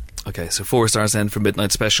best. Okay, so 4 stars then for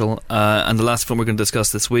Midnight Special. And the last film we're going to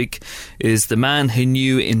discuss this week is The Man Who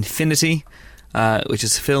Knew Infinity, which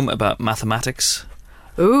is a film about mathematics.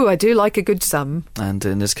 Ooh, I do like a good sum. And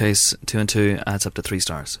in this case, 2 and 2 adds up to 3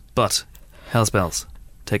 stars. But, Hell's Bells,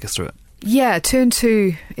 take us through it. Yeah, 2 and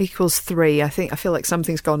 2 equals 3. I feel like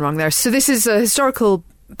something's gone wrong there. So this is a historical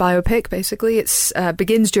biopic, basically. It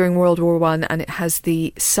begins during World War I, and it has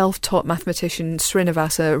the self-taught mathematician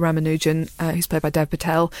Srinivasa Ramanujan, who's played by Dev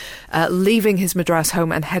Patel, leaving his Madras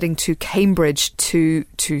home and heading to Cambridge to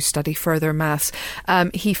study further maths.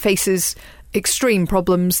 He faces extreme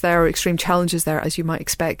problems there, extreme challenges there, as you might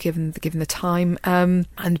expect, given the time,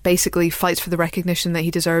 and basically fights for the recognition that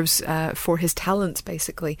he deserves for his talents,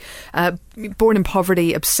 basically. Born in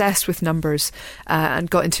poverty, obsessed with numbers, and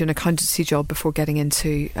got into an accountancy job before getting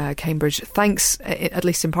into Cambridge, thanks, at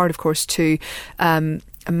least in part, of course, to a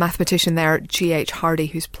mathematician there, G.H. Hardy,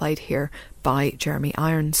 who's played here by Jeremy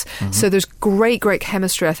Irons. Mm-hmm. So there's great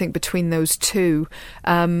chemistry, I think, between those two.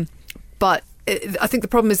 But I think the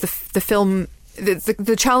problem is the film.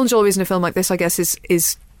 The challenge always in a film like this, I guess,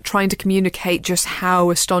 is trying to communicate just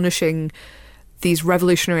how astonishing these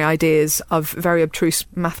revolutionary ideas of very abstruse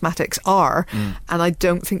mathematics are, and I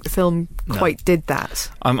don't think the film quite did that.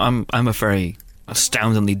 I'm a very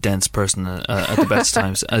astoundingly dense person at the best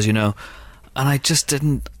times, as you know, and I just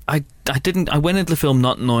didn't. I went into the film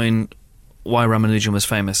not knowing why Ramanujan was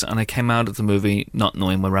famous, and I came out of the movie not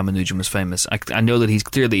knowing why Ramanujan was famous. I know that he's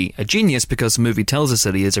clearly a genius because the movie tells us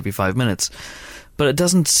that he is every 5 minutes, but it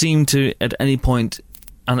doesn't seem to at any point,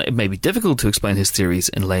 and it may be difficult to explain his theories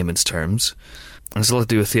in layman's terms, and it's a lot to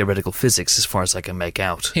do with theoretical physics as far as I can make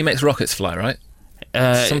out. He makes rockets fly, right?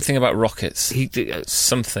 Something about rockets.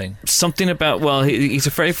 Something about, well, he's a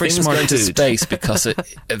very, very smart dude. Things going to space because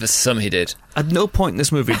of some he did. At no point in this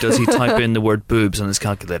movie does he type in the word boobs on his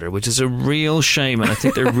calculator, which is a real shame, and I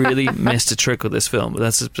think they really missed a trick with this film.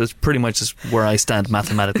 That's pretty much just where I stand,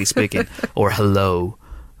 mathematically speaking. Or hello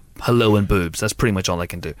and boobs. That's pretty much all I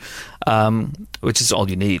can do. Which is all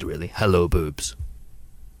you need, really. Hello, boobs.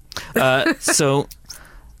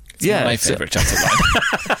 Yeah, my favourite chapter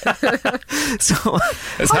line. So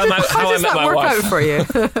that's how I met my wife. Out for you?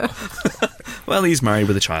 Well, he's married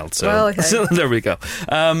with a child, so, okay. So there we go.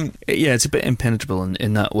 It's a bit impenetrable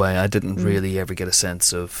in that way. I didn't really ever get a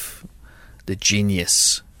sense of the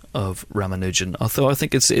genius of Ramanujan, although I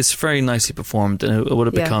think it's very nicely performed, and what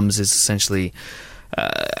it becomes is essentially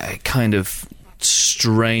a kind of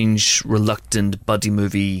strange, reluctant buddy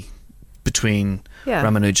movie between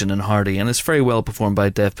Ramanujan and Hardy, and it's very well performed by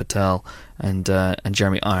Dev Patel and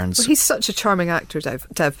Jeremy Irons. Well, he's such a charming actor,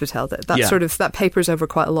 Dev Patel, that papers over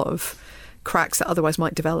quite a lot of cracks that otherwise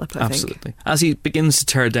might develop, I think. Absolutely. As he begins to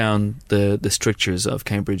tear down the strictures of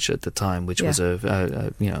Cambridge at the time, which was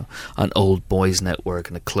an old boys' network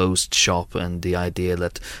and a closed shop, and the idea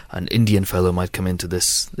that an Indian fellow might come into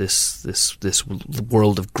this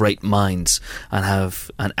world of great minds and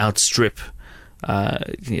outstrip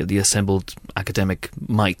the assembled academic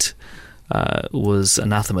might, was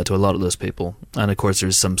anathema to a lot of those people. And of course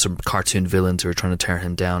there's some cartoon villains who are trying to tear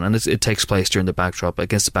him down, and it takes place against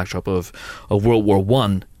the backdrop of World War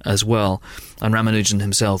I as well. And Ramanujan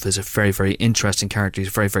himself is a very, very interesting character. He's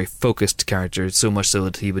a very, very focused character, so much so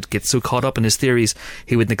that he would get so caught up in his theories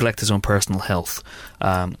he would neglect his own personal health,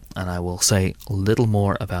 and I will say a little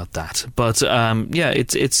more about that. But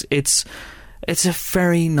it's a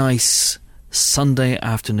very nice Sunday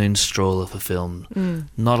afternoon stroll of a film.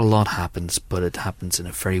 Not a lot happens, but it happens in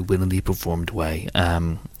a very willingly performed way.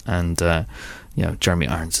 Jeremy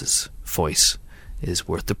Irons' voice is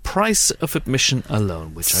worth the price of admission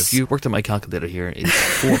alone, which I've worked on my calculator here, is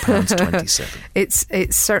 £4.27.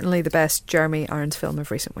 It's certainly the best Jeremy Irons film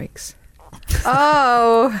of recent weeks.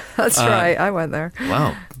 Oh, that's right. I went there.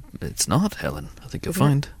 Wow, it's not, Helen. I think you'll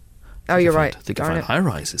find. Oh, you're right. I think you'll find High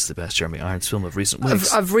Rise is the best Jeremy Irons film of recent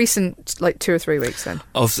weeks. Of recent, 2 or 3 weeks, then.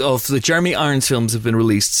 Of the Jeremy Irons films have been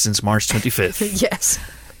released since March 25th. Yes.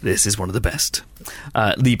 This is one of the best.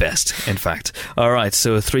 The best, in fact. All right,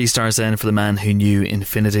 so 3 stars then for The Man Who Knew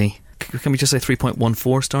Infinity. Can we just say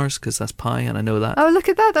 3.14 stars? Because that's pi, and I know that. Oh, look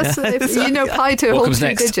at that. That's pi to a whole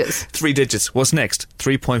 2 digits. 3 digits. What's next?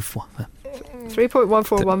 3.4.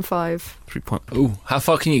 3.1415. Oh, how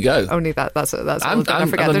far can you go? Only that's I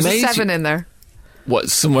forget. There's a 7 in there. What,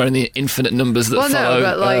 somewhere in the infinite numbers that follow?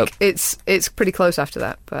 No, but it's pretty close after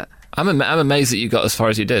that. But I'm amazed that you got as far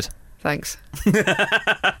as you did. Thanks.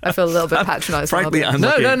 I feel a little bit patronised. Frankly, no.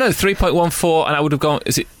 3.14, and I would have gone.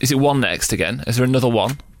 Is it 1 next again? Is there another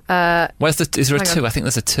 1? Is there a 2? I think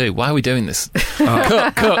there's a 2. Why are we doing this?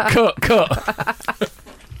 Cut.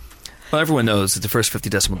 Well, everyone knows that the first 50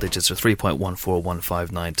 decimal digits are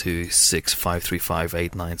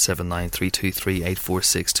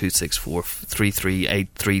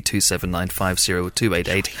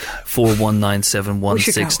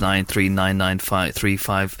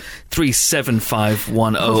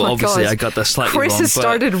Obviously, I got that slightly wrong. Chris has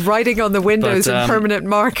started writing on the windows in permanent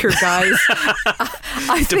marker, guys.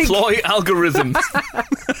 I Deploy algorithm.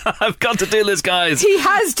 I've got to do this, guys. He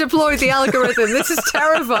has deployed the algorithm. This is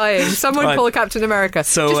terrifying. Someone call Captain America.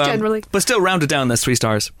 So, just generally. But still, rounded down, that's 3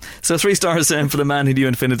 stars. So 3 stars for The Man Who Knew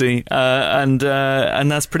Infinity. And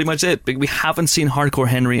that's pretty much it. We haven't seen Hardcore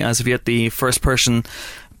Henry as of yet, the first-person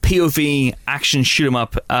POV action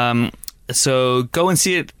shoot-'em-up. So go and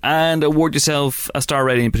see it and award yourself a star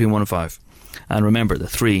rating between 1 and 5. And remember, the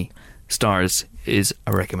 3 stars is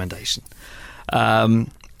a recommendation.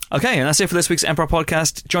 Okay, and that's it for this week's Empire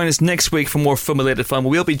Podcast. Join us next week for more film-related fun.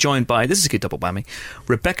 We'll be joined by, this is a good double whammy,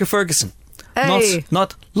 Rebecca Ferguson. Hey.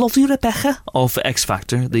 Not lovely Rebecca of X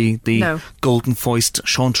Factor, the golden-voiced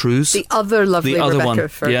chanteuse. The other lovely Rebecca one.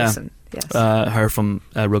 Ferguson. Yeah. Yes. Her from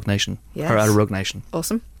Rogue Nation. Yes. Her out of Rogue Nation.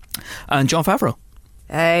 Awesome. And Jon Favreau.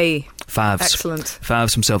 Hey. Favs. Excellent.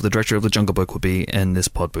 Favs himself, the director of The Jungle Book, will be in this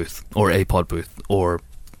pod booth, or a pod booth, or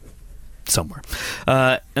somewhere.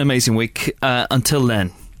 Amazing week. Until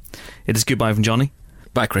then, it is goodbye from Johnny.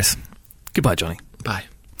 Bye, Chris. Goodbye, Johnny. Bye.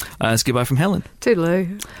 It's goodbye from Helen.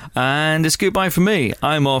 Toodaloo. And it's goodbye from me.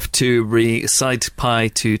 I'm off to recite pi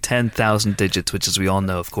to 10,000 digits, which, as we all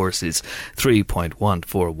know, of course, is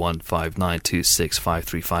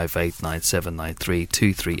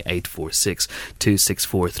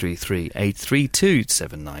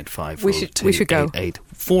 3.1415926535897932384626433832795. We should go.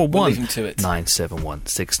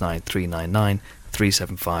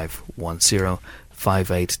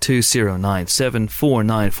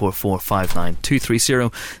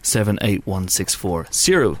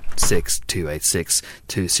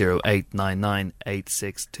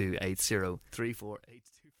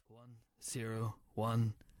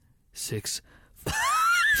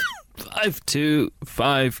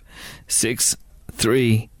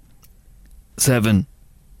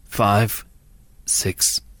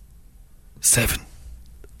 582062867.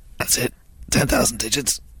 That's it. 10,000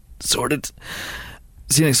 digits. Sorted.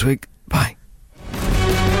 See you next week. Bye.